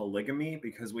about polygamy,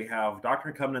 because we have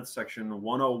Doctrine and Covenants section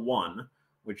 101,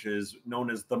 which is known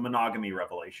as the monogamy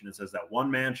revelation. It says that one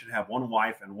man should have one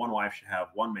wife and one wife should have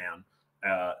one man.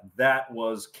 That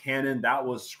was canon. That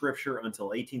was scripture until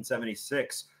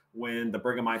 1876, when the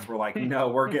Brighamites were like, no,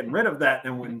 we're getting rid of that.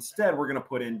 And instead, we're going to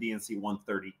put in D&C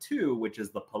 132, which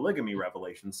is the polygamy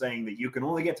revelation, saying that you can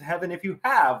only get to heaven if you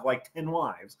have like 10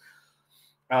 wives.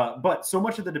 But so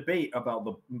much of the debate about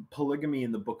the polygamy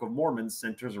in the Book of Mormon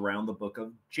centers around the Book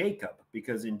of Jacob,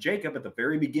 because in Jacob, at the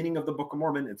very beginning of the Book of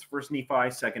Mormon, it's First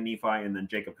Nephi, Second Nephi, and then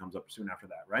Jacob comes up soon after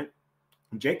that, right?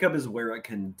 Jacob is where it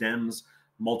condemns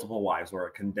multiple wives, where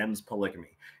it condemns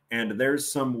polygamy. And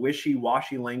there's some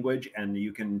wishy-washy language, and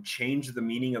you can change the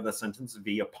meaning of the sentence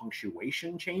via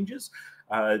punctuation changes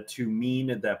to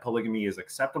mean that polygamy is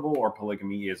acceptable or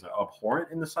polygamy is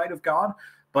abhorrent in the sight of God.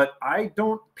 But I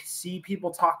don't see people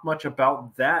talk much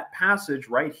about that passage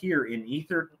right here in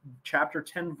Ether chapter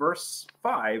 10, verse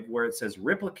 5, where it says,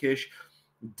 Riplakish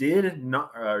did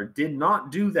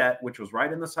not do that which was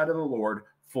right in the sight of the Lord,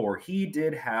 for he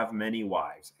did have many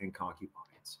wives and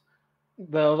concubines.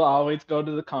 They'll always go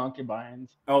to the concubines.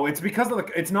 Oh, it's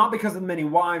not because of the many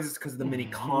wives, it's because of the many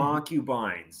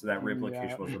concubines that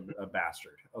Riplakish was a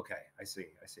bastard. Okay, I see.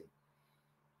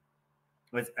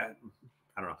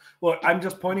 I don't know. Look, I'm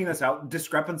just pointing this out.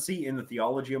 Discrepancy in the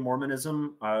theology of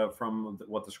Mormonism from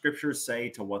what the scriptures say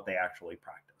to what they actually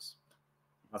practice.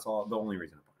 That's all. The only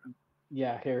reason I point it out.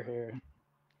 Yeah, here.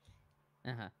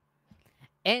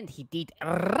 And he did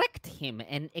erect him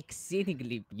an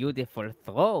exceedingly beautiful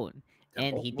throne,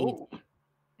 and he did.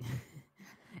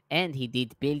 And he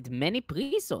did build many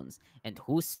prisons, and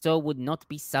whoso would not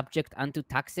be subject unto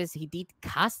taxes, he did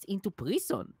cast into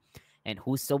prison. And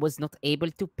whoso was not able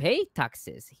to pay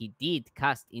taxes, he did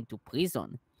cast into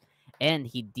prison. And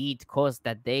he did cause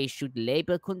that they should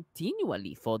labor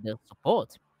continually for their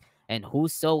support. And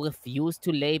whoso refused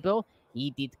to labor,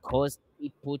 he did cause to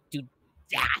be put to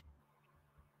death.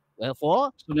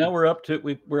 Wherefore, So now we're up to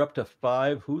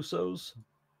 5 Husos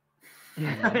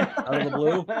out of the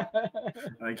blue.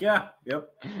 Like, yeah,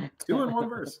 yep, 2 in 1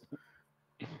 verse.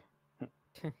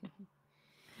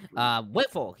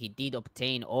 Wherefore he did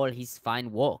obtain all his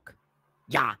fine work.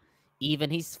 Yeah, even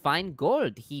his fine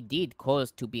gold he did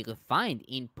cause to be refined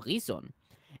in prison.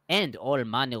 And all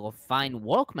manner of fine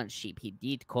workmanship he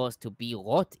did cause to be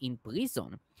wrought in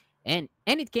prison. And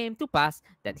it came to pass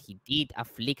that he did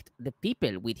afflict the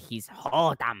people with his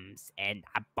whoredoms and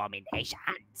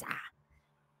abominations.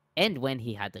 And when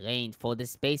he had reigned for the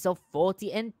space of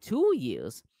 42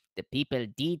 years, the people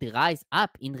did rise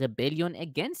up in rebellion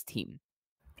against him.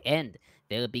 And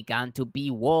there began to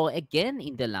be war again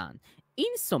in the land,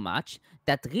 insomuch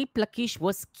that Riplakish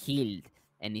was killed,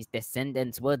 and his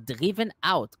descendants were driven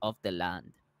out of the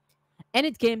land. And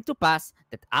it came to pass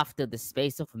that after the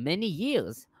space of many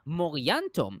years,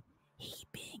 Moriantum, he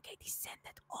being a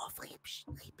descendant of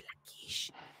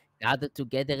Riplakish, gathered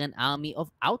together an army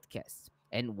of outcasts,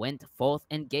 and went forth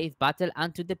and gave battle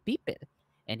unto the people,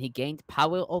 and he gained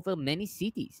power over many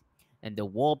cities. And the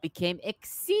war became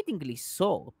exceedingly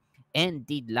sore, and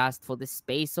did last for the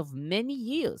space of many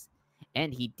years.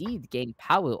 And he did gain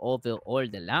power over all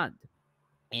the land,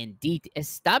 and did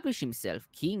establish himself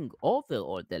king over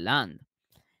all the land.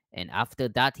 And after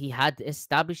that he had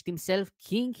established himself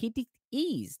king, he did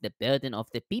ease the burden of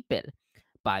the people,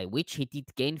 by which he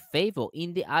did gain favor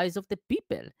in the eyes of the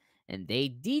people, and they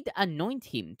did anoint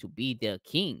him to be their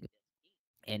king.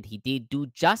 And he did do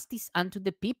justice unto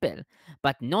the people,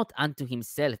 but not unto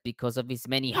himself because of his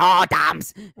many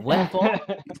whoredoms. Wherefore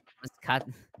he was cut.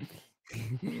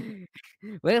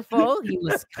 Wherefore he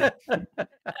was cut.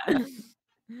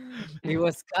 He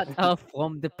was cut off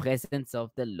from the presence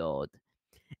of the Lord.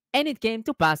 And it came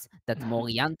to pass that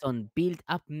Morianton built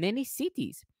up many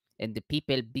cities, and the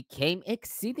people became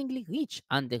exceedingly rich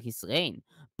under his reign,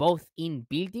 both in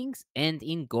buildings and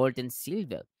in gold and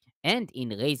silver, and in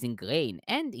raising grain,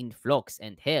 and in flocks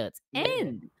and herds,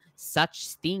 and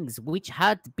such things which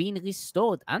had been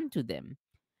restored unto them.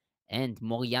 And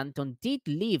Morianton did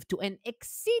live to an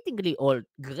exceedingly old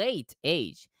great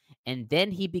age, and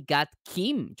then he begat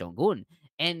Kim Jong-un,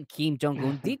 and Kim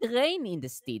Jong-un did reign in the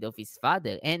stead of his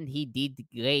father, and he did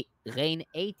reign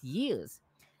 8 years.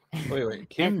 Wait,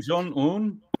 Kim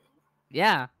Jong-un?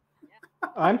 Yeah.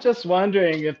 I'm just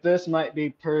wondering if this might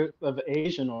be proof of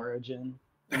Asian origin.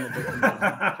 In the Book of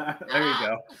Mormon. There you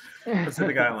go.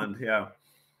 Pacific Island, yeah.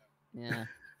 Yeah.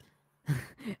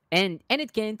 And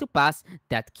it came to pass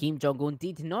that Kim Jong-un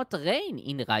did not reign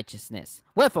in righteousness.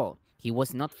 Wherefore, he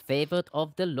was not favored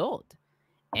of the Lord.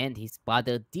 And his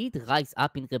brother did rise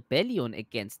up in rebellion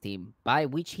against him, by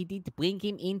which he did bring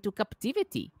him into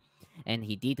captivity. And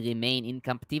he did remain in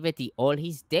captivity all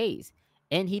his days.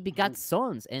 And he begat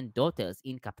sons and daughters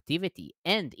in captivity.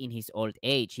 And in his old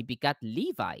age he begat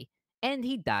Levi, and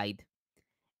he died.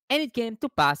 And it came to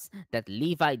pass that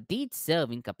Levi did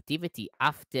serve in captivity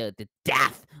after the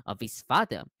death of his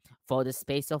father for the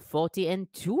space of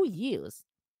 42 years.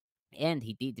 And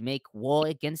he did make war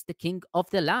against the king of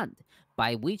the land,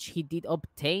 by which he did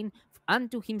obtain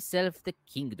unto himself the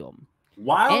kingdom.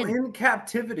 While in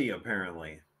captivity,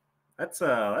 apparently.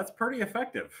 That's pretty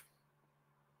effective.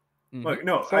 Mhm. Look,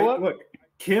 no, look.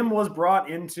 Kim was brought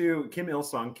into Kim Il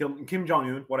Sung, Kim Jong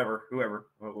Un, whoever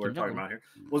we're talking about here,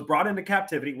 was brought into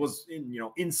captivity, was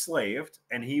enslaved,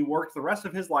 and he worked the rest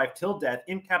of his life till death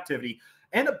in captivity,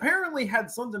 and apparently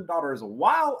had sons and daughters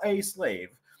while a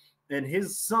slave. And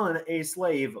his son, a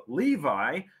slave,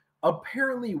 Levi,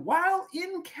 apparently, while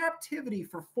in captivity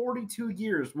for 42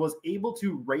 years, was able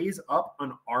to raise up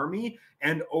an army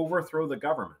and overthrow the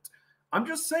government. I'm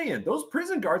just saying, those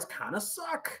prison guards kind of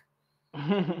suck.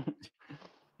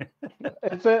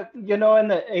 It's a, you know, in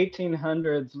the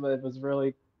 1800s, it was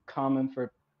really common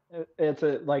for, it's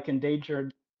a like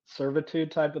endangered servitude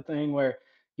type of thing where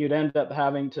you'd end up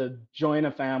having to join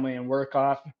a family and work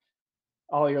off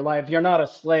all your life. You're not a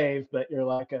slave, but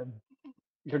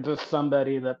you're just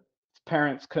somebody that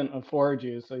parents couldn't afford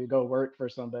you, so you go work for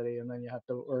somebody and then you have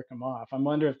to work them off. I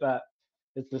wonder if that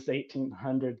is this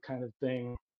 1800 kind of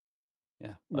thing Yeah,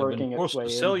 I've been working its forced to way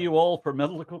sell in. you all for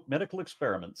medical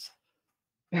experiments.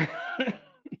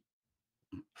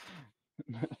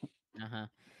 Uh-huh.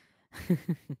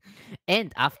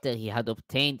 And after he had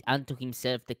obtained unto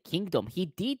himself the kingdom, he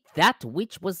did that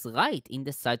which was right in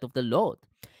the sight of the Lord.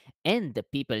 And the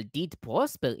people did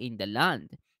prosper in the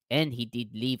land. And he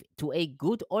did live to a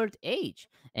good old age,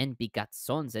 and begat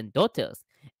sons and daughters.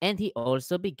 And he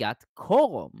also begat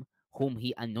Coram, whom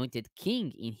he anointed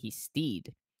king in his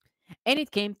stead. And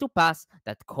it came to pass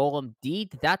that Coram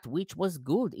did that which was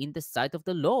good in the sight of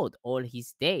the Lord all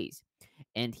his days.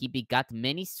 And he begat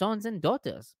many sons and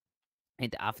daughters.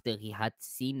 And after he had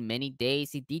seen many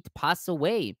days, he did pass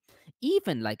away,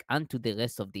 even like unto the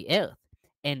rest of the earth.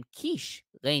 And Kish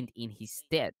reigned in his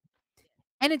stead.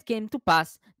 And it came to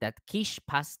pass that Kish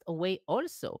passed away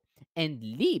also, and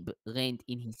Lib reigned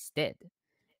in his stead.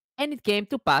 And it came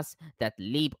to pass that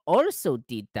Lib also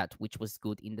did that which was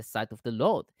good in the sight of the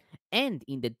Lord. And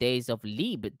in the days of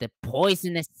Lib, the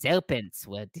poisonous serpents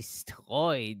were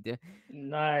destroyed.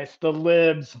 Nice, the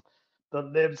libs. The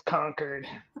libs conquered.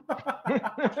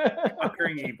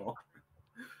 Conquering evil.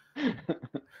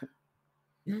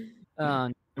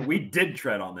 Um, We did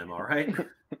tread on them, all right?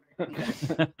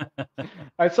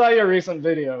 I saw your recent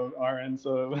video, Aaron,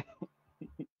 so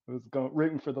I was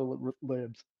rooting for the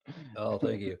libs. Oh,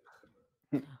 thank you.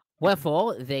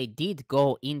 Wherefore they did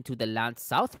go into the land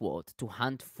southward to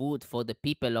hunt food for the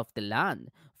people of the land,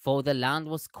 for the land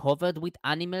was covered with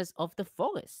animals of the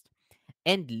forest.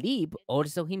 And Lib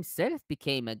also himself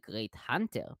became a great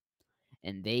hunter.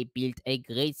 And they built a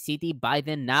great city by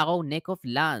the narrow neck of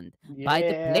land, by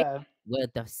the place Yeah. where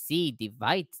the sea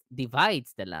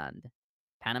divides the land.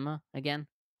 Panama again?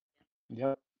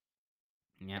 Yep.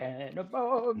 Yeah.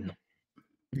 Panama. No.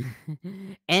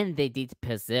 And they did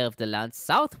preserve the land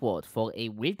southward for a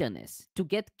wilderness to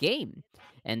get game,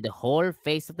 and the whole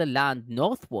face of the land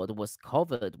northward was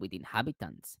covered with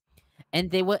inhabitants.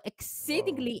 And they were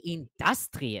exceedingly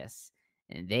industrious,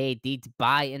 and they did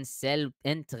buy and sell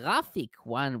and traffic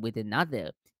one with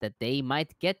another, that they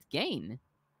might get gain.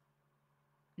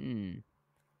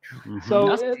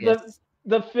 So Industrious.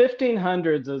 the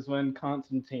 1500s is when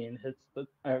Constantine hits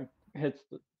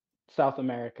the South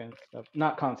America and stuff.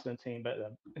 Not Constantine,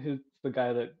 but who's the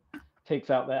guy that takes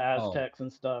out the Aztecs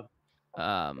and stuff?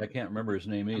 I can't remember his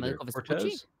name either. Amerigo Vespucci?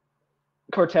 Cortez?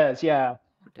 Cortez, yeah.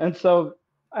 And so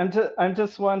I'm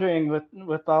just wondering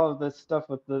with all of this stuff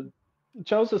with the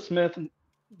Joseph Smith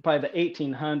by the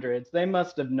 1800s, they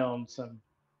must have known some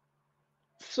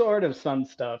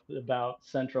stuff about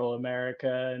Central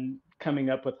America and coming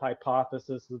up with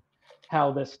hypotheses of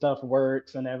how this stuff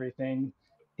works and everything.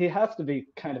 He has to be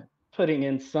kind of putting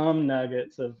in some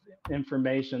nuggets of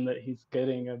information that he's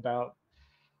getting about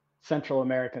Central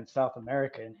America and South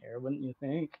America in here, wouldn't you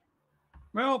think?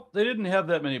 Well, they didn't have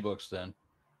that many books then.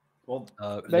 Well,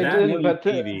 They that didn't, but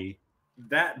TV.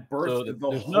 that birthed So the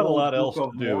there's whole not a lot Book else to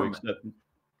of do Mormon. except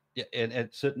and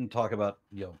sit and talk about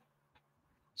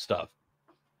stuff.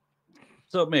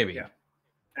 So maybe.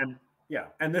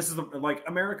 And this is like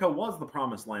America was the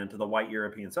promised land to the white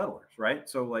European settlers, right?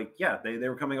 So like they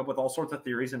were coming up with all sorts of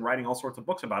theories and writing all sorts of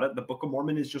books about it. The Book of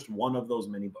Mormon is just one of those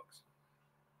many books.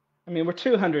 I mean, we're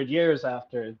 200 years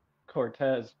after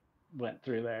Cortez went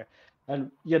through there, and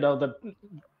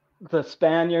the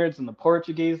Spaniards and the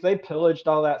Portuguese, they pillaged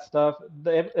all that stuff.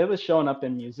 It was showing up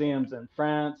in museums in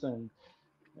France and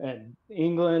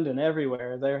England and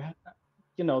everywhere. They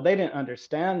didn't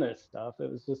understand this stuff.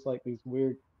 It was just like these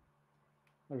weird.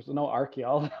 There's no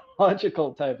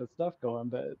archaeological type of stuff going,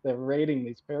 but they're raiding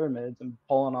these pyramids and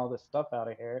pulling all this stuff out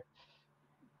of here.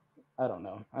 I don't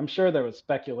know. I'm sure there was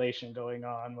speculation going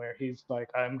on where he's like,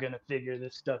 I'm going to figure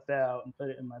this stuff out and put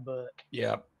it in my book.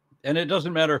 Yeah. And it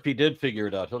doesn't matter if he did figure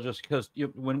it out. He'll just, because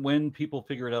when people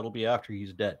figure it out, it'll be after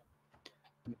he's dead.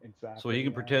 Exactly. So he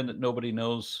can pretend that nobody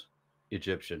knows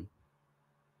Egyptian.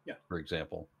 Yeah. For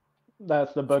example.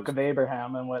 That's the Book of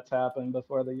Abraham and what's happened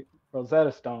before the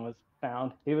Rosetta Stone was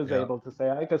found. He was able to say,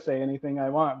 I could say anything I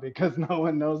want because no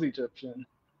one knows Egyptian.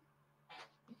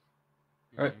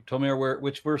 All right, tell me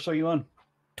which verse are you on?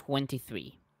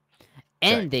 23.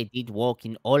 And they did walk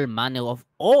in all manner of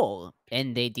ore,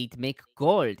 and they did make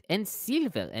gold, and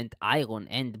silver, and iron,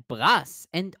 and brass,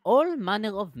 and all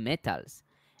manner of metals,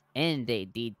 and they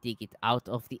did dig it out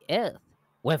of the earth.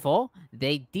 Wherefore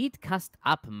they did cast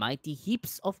up mighty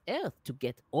heaps of earth to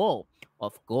get ore,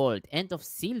 of gold, and of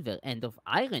silver, and of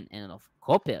iron, and of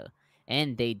copper,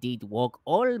 and they did work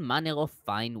all manner of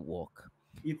fine work.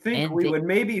 You'd think And we they- would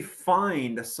maybe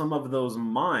find some of those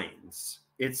mines.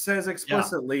 It says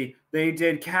explicitly they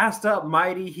did cast up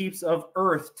mighty heaps of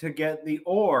earth to get the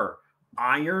ore,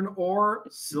 iron ore,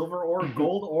 silver ore,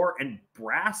 gold ore, and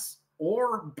brass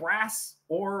ore.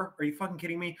 Are you fucking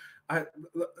kidding me?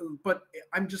 But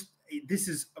I'm just, this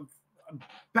is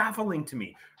baffling to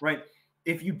me, right?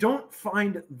 If you don't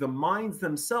find the mines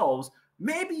themselves,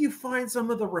 maybe you find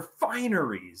some of the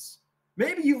refineries.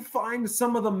 Maybe you find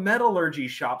some of the metallurgy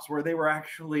shops where they were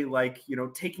actually like,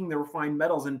 taking the refined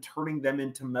metals and turning them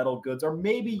into metal goods. Or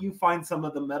maybe you find some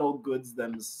of the metal goods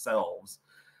themselves.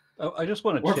 I just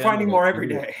want to. We're finding more every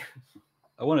day.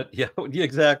 I want to. Yeah,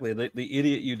 exactly. The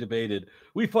idiot you debated.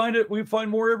 We find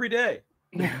more every day.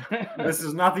 This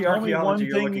is not the archaeology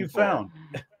you're looking for. Found.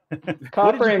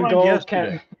 Copper and gold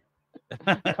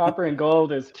Copper and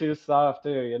gold is too soft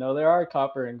too. There are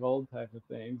copper and gold type of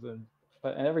things,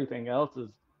 but everything else is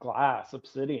glass,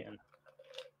 obsidian.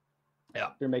 Yeah.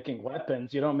 If you're making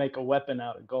weapons, you don't make a weapon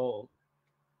out of gold.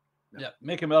 Yeah,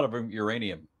 make them out of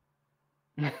uranium.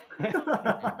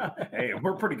 Hey,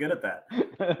 we're pretty good at that.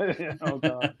 Oh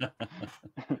God.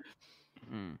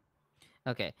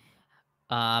 Okay.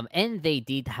 And they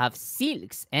did have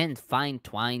silks and fine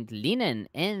twined linen,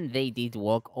 and they did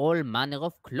work all manner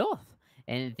of cloth,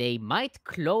 and they might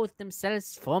clothe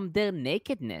themselves from their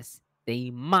nakedness.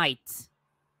 They might.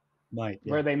 Yeah.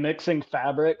 Were they mixing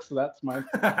fabrics? That's my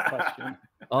question.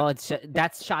 Oh,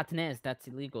 that's sharpness. That's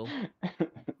illegal.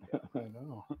 I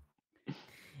know.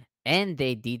 And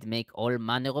they did make all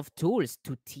manner of tools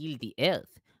to till the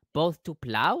earth, both to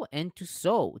plow and to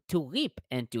sow, to reap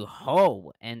and to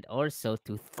hoe, and also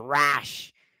to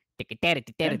thrash.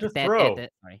 And to throw.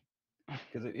 Sorry.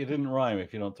 Because it didn't rhyme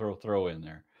if you don't throw in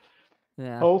there.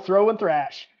 Yeah. Oh, throw and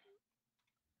thrash.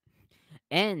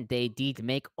 And they did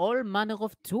make all manner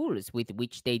of tools with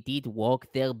which they did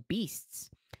work their beasts.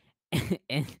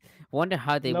 And wonder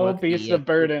how they No work beast the, of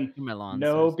burden. Merlons.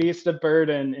 No beast of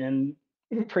burden in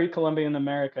pre-Columbian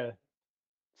America.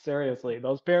 Seriously,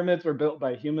 those pyramids were built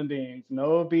by human beings.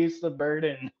 No beast of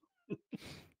burden.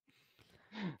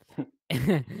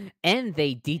 And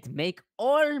they did make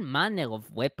all manner of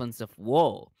weapons of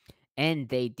war. And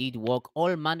they did work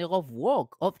all manner of work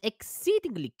of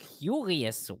exceedingly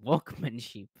curious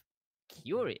workmanship.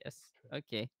 Curious.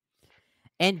 Okay.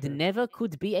 And never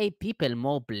could be a people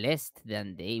more blessed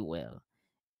than they were,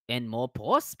 and more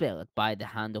prospered by the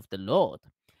hand of the Lord.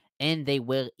 And they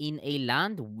were in a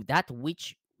land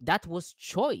that was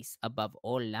choice above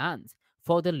all lands,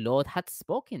 for the Lord had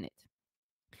spoken it.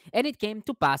 And it came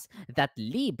to pass that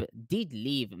Lib did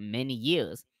live many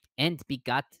years, and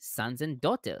begat sons and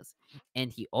daughters.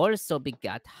 And he also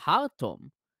begat Hartom.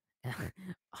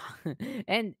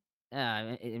 And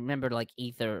remember, like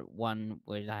Ether one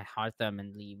with Hartham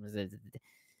and Lib.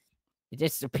 It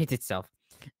just repeats itself.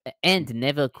 And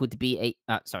never could be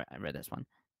a. Sorry, I read this one.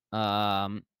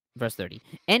 Verse 30.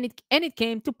 And it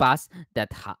came to pass that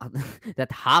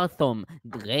that Harthom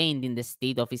reigned in the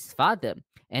stead of his father.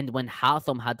 And when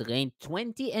Harthom had reigned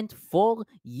 24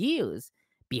 years,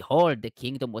 behold, the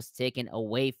kingdom was taken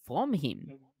away from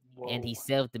him, and he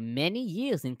served many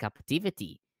years in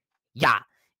captivity. Yeah,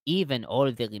 even all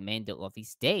the remainder of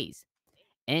his days.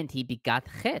 And he begat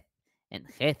Heth, and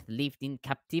Heth lived in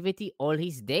captivity all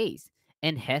his days.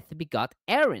 And Heth begot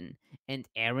Aaron, and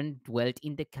Aaron dwelt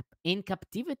in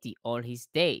captivity all his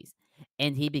days.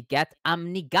 And he begat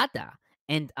Amnigada,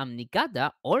 and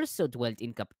Amnigada also dwelt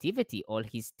in captivity all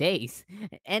his days.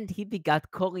 And he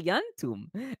begat Coriantum,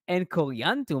 and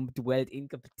Coriantum dwelt in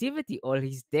captivity all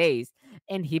his days.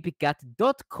 And he begat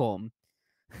Dotcom,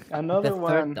 Another the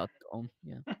one. third Dotcom.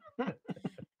 Yeah.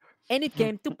 And it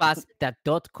came to pass that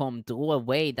Dotcom drew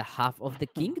away the half of the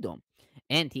kingdom,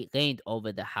 and he reigned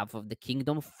over the half of the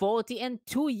kingdom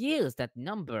 42 years. That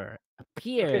number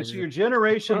appears. Okay, so your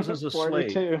generations as a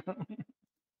slave. 42.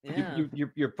 Yeah.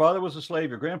 Your father was a slave.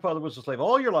 Your grandfather was a slave.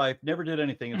 All your life, never did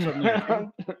anything, and suddenly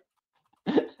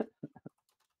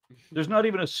there's not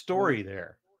even a story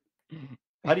there.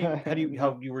 How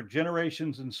you were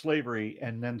generations in slavery,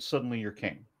 and then suddenly you're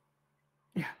king?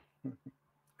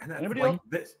 And that's Anybody like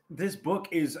else? this book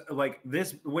is like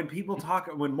this.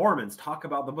 When Mormons talk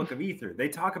about the Book of Ether, they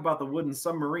talk about the wooden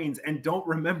submarines and don't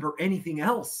remember anything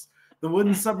else. The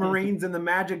wooden submarines and the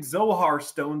magic Zohar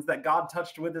stones that God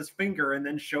touched with his finger and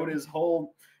then showed his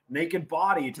whole naked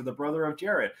body to the brother of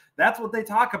Jared. That's what they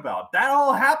talk about. That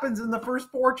all happens in the first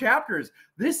 4 chapters.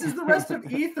 This is the rest of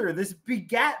Ether. This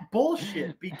begat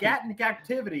bullshit, begat in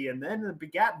captivity, and then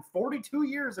begat in 42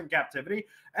 years in captivity.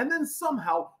 And then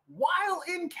somehow, while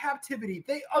in captivity,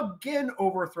 they again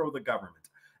overthrow the government.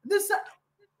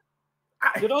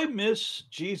 Did I miss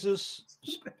Jesus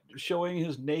showing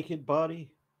his naked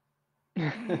body?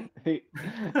 I'm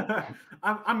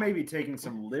maybe taking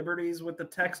some liberties with the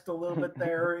text a little bit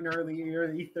there in early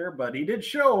Ether, but he did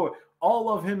show all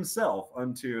of himself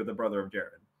unto the brother of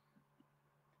Jared.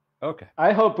 Okay.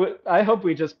 I hope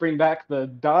we just bring back the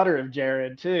daughter of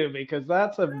Jared too, because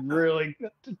that's a really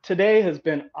today has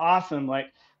been awesome.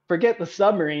 Like, forget the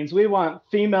submarines. We want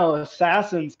female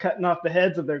assassins cutting off the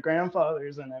heads of their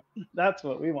grandfathers, and that's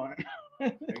what we want.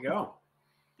 There you go.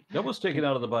 That was taken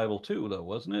out of the Bible too, though,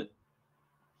 wasn't it?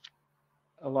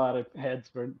 A lot of heads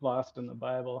were lost in the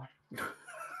Bible.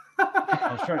 I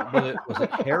was trying. Was it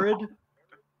Herod?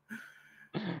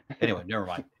 Anyway, never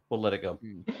mind. We'll let it go.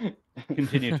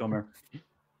 Continue, Tomer.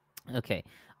 Okay.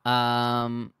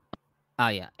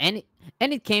 Yeah. And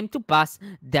it came to pass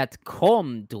that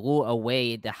Com drew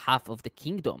away the half of the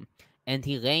kingdom, and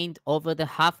he reigned over the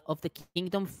half of the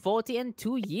kingdom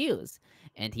 42 years.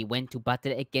 And he went to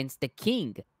battle against the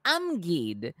king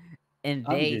Amgid, and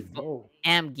they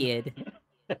Amgid.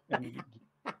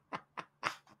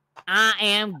 I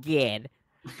am good.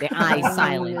 The eye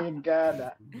silent.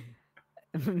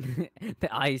 The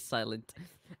eye silent.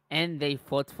 And they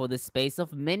fought for the space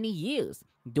of many years,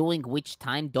 during which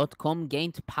time .com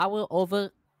gained power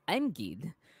over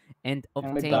Amgid and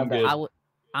obtained power.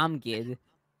 Amgid.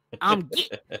 And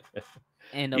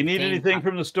you need anything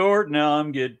from the store? No,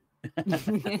 I'm good.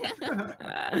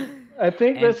 I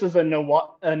think this is a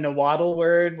Nahuatl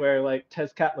word where like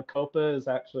Tezcatlipoca is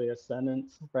actually a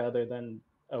sentence rather than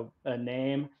a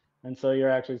name, and so you're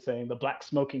actually saying the black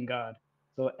smoking god.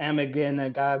 So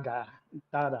Amaginagaga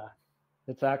Dada,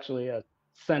 it's actually a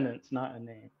sentence, not a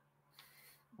name.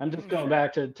 I'm just going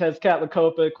back to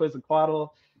Tezcatlipoca,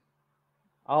 Quetzalcoatl.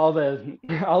 All the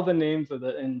names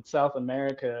in South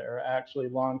America are actually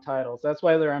long titles. That's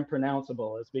why they're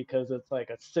unpronounceable. It's because it's like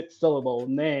a 6-syllable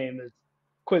name. It's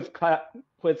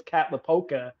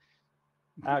Quetzcatlipoca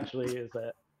actually is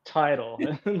a title.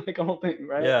 Like a whole thing,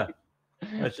 right? Yeah.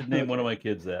 I should name one of my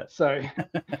kids that. Sorry.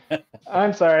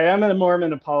 I'm sorry. I'm a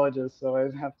Mormon apologist, so I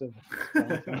have to.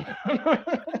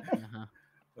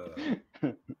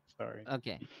 Sorry.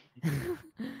 Okay.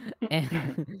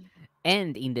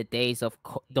 And in the days of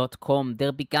 .com,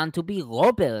 there began to be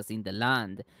robbers in the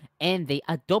land, and they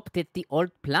adopted the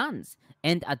old plans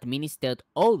and administered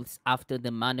oaths after the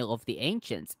manner of the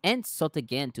ancients, and sought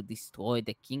again to destroy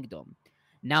the kingdom.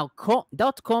 Now,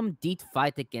 .com did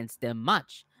fight against them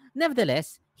much.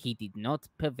 Nevertheless, he did not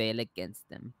prevail against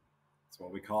them. That's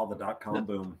what we call the .com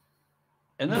boom.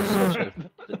 And that's such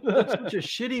a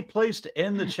shitty place to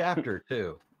end the chapter,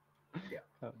 too.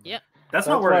 Yeah. That's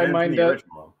not where it ends in the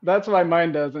original. That's why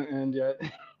mine doesn't end yet.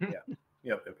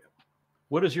 Yep.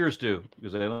 What does yours do,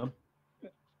 Gazalem?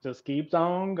 Just keeps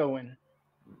on going.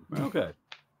 Okay.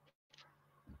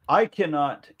 I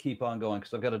cannot keep on going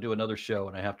because I've got to do another show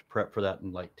and I have to prep for that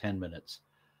in like 10 minutes.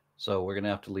 So we're going to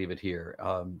have to leave it here.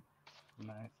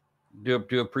 Nice.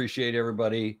 Do appreciate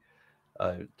everybody.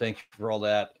 Thank you for all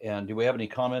that. And do we have any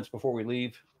comments before we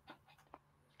leave?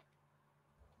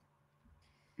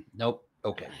 Nope.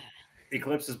 Okay.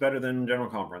 Eclipse is better than General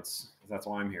Conference. That's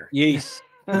why I'm here. Yes.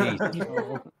 Yeah.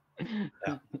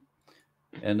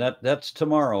 And that's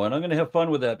tomorrow, and I'm going to have fun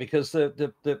with that because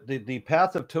the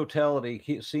path of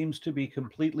totality seems to be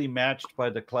completely matched by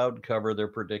the cloud cover they're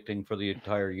predicting for the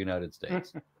entire United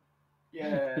States.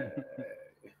 Yeah.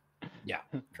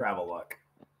 Travel luck.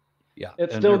 Yeah,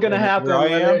 it's still going to happen.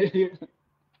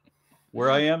 Where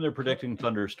I am, they're predicting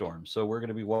thunderstorms, so we're going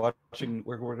to be watching.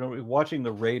 We're going to be watching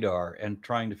the radar and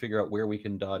trying to figure out where we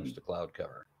can dodge the cloud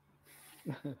cover.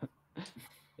 Yeah.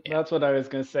 That's what I was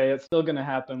going to say. It's still going to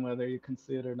happen whether you can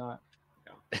see it or not.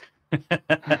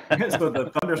 So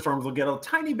the thunderstorms will get a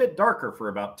tiny bit darker for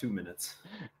about 2 minutes.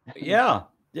 Yeah.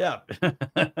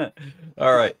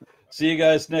 All right. See you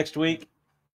guys next week.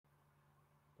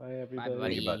 Bye, everybody. Bye,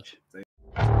 Thank you much.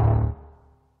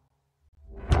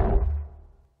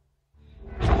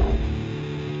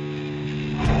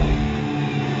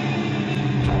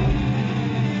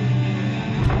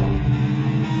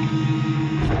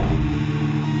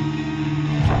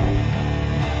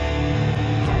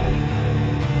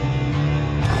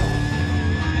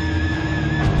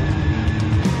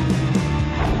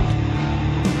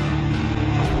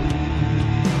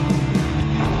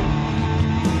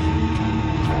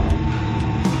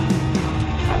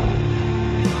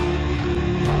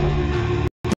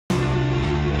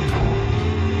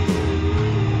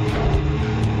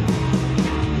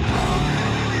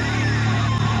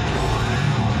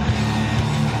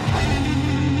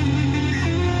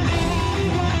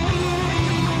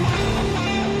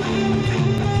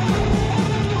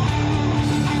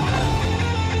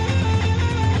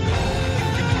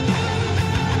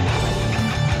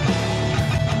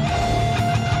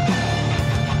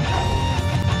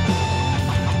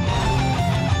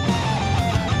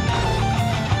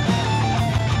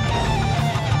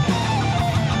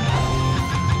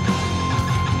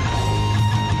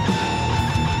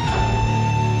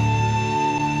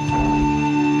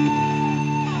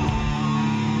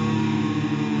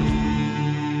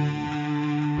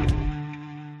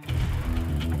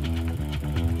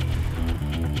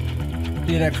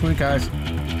 next week, guys.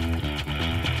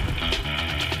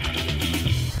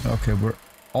 Okay, we're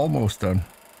almost done.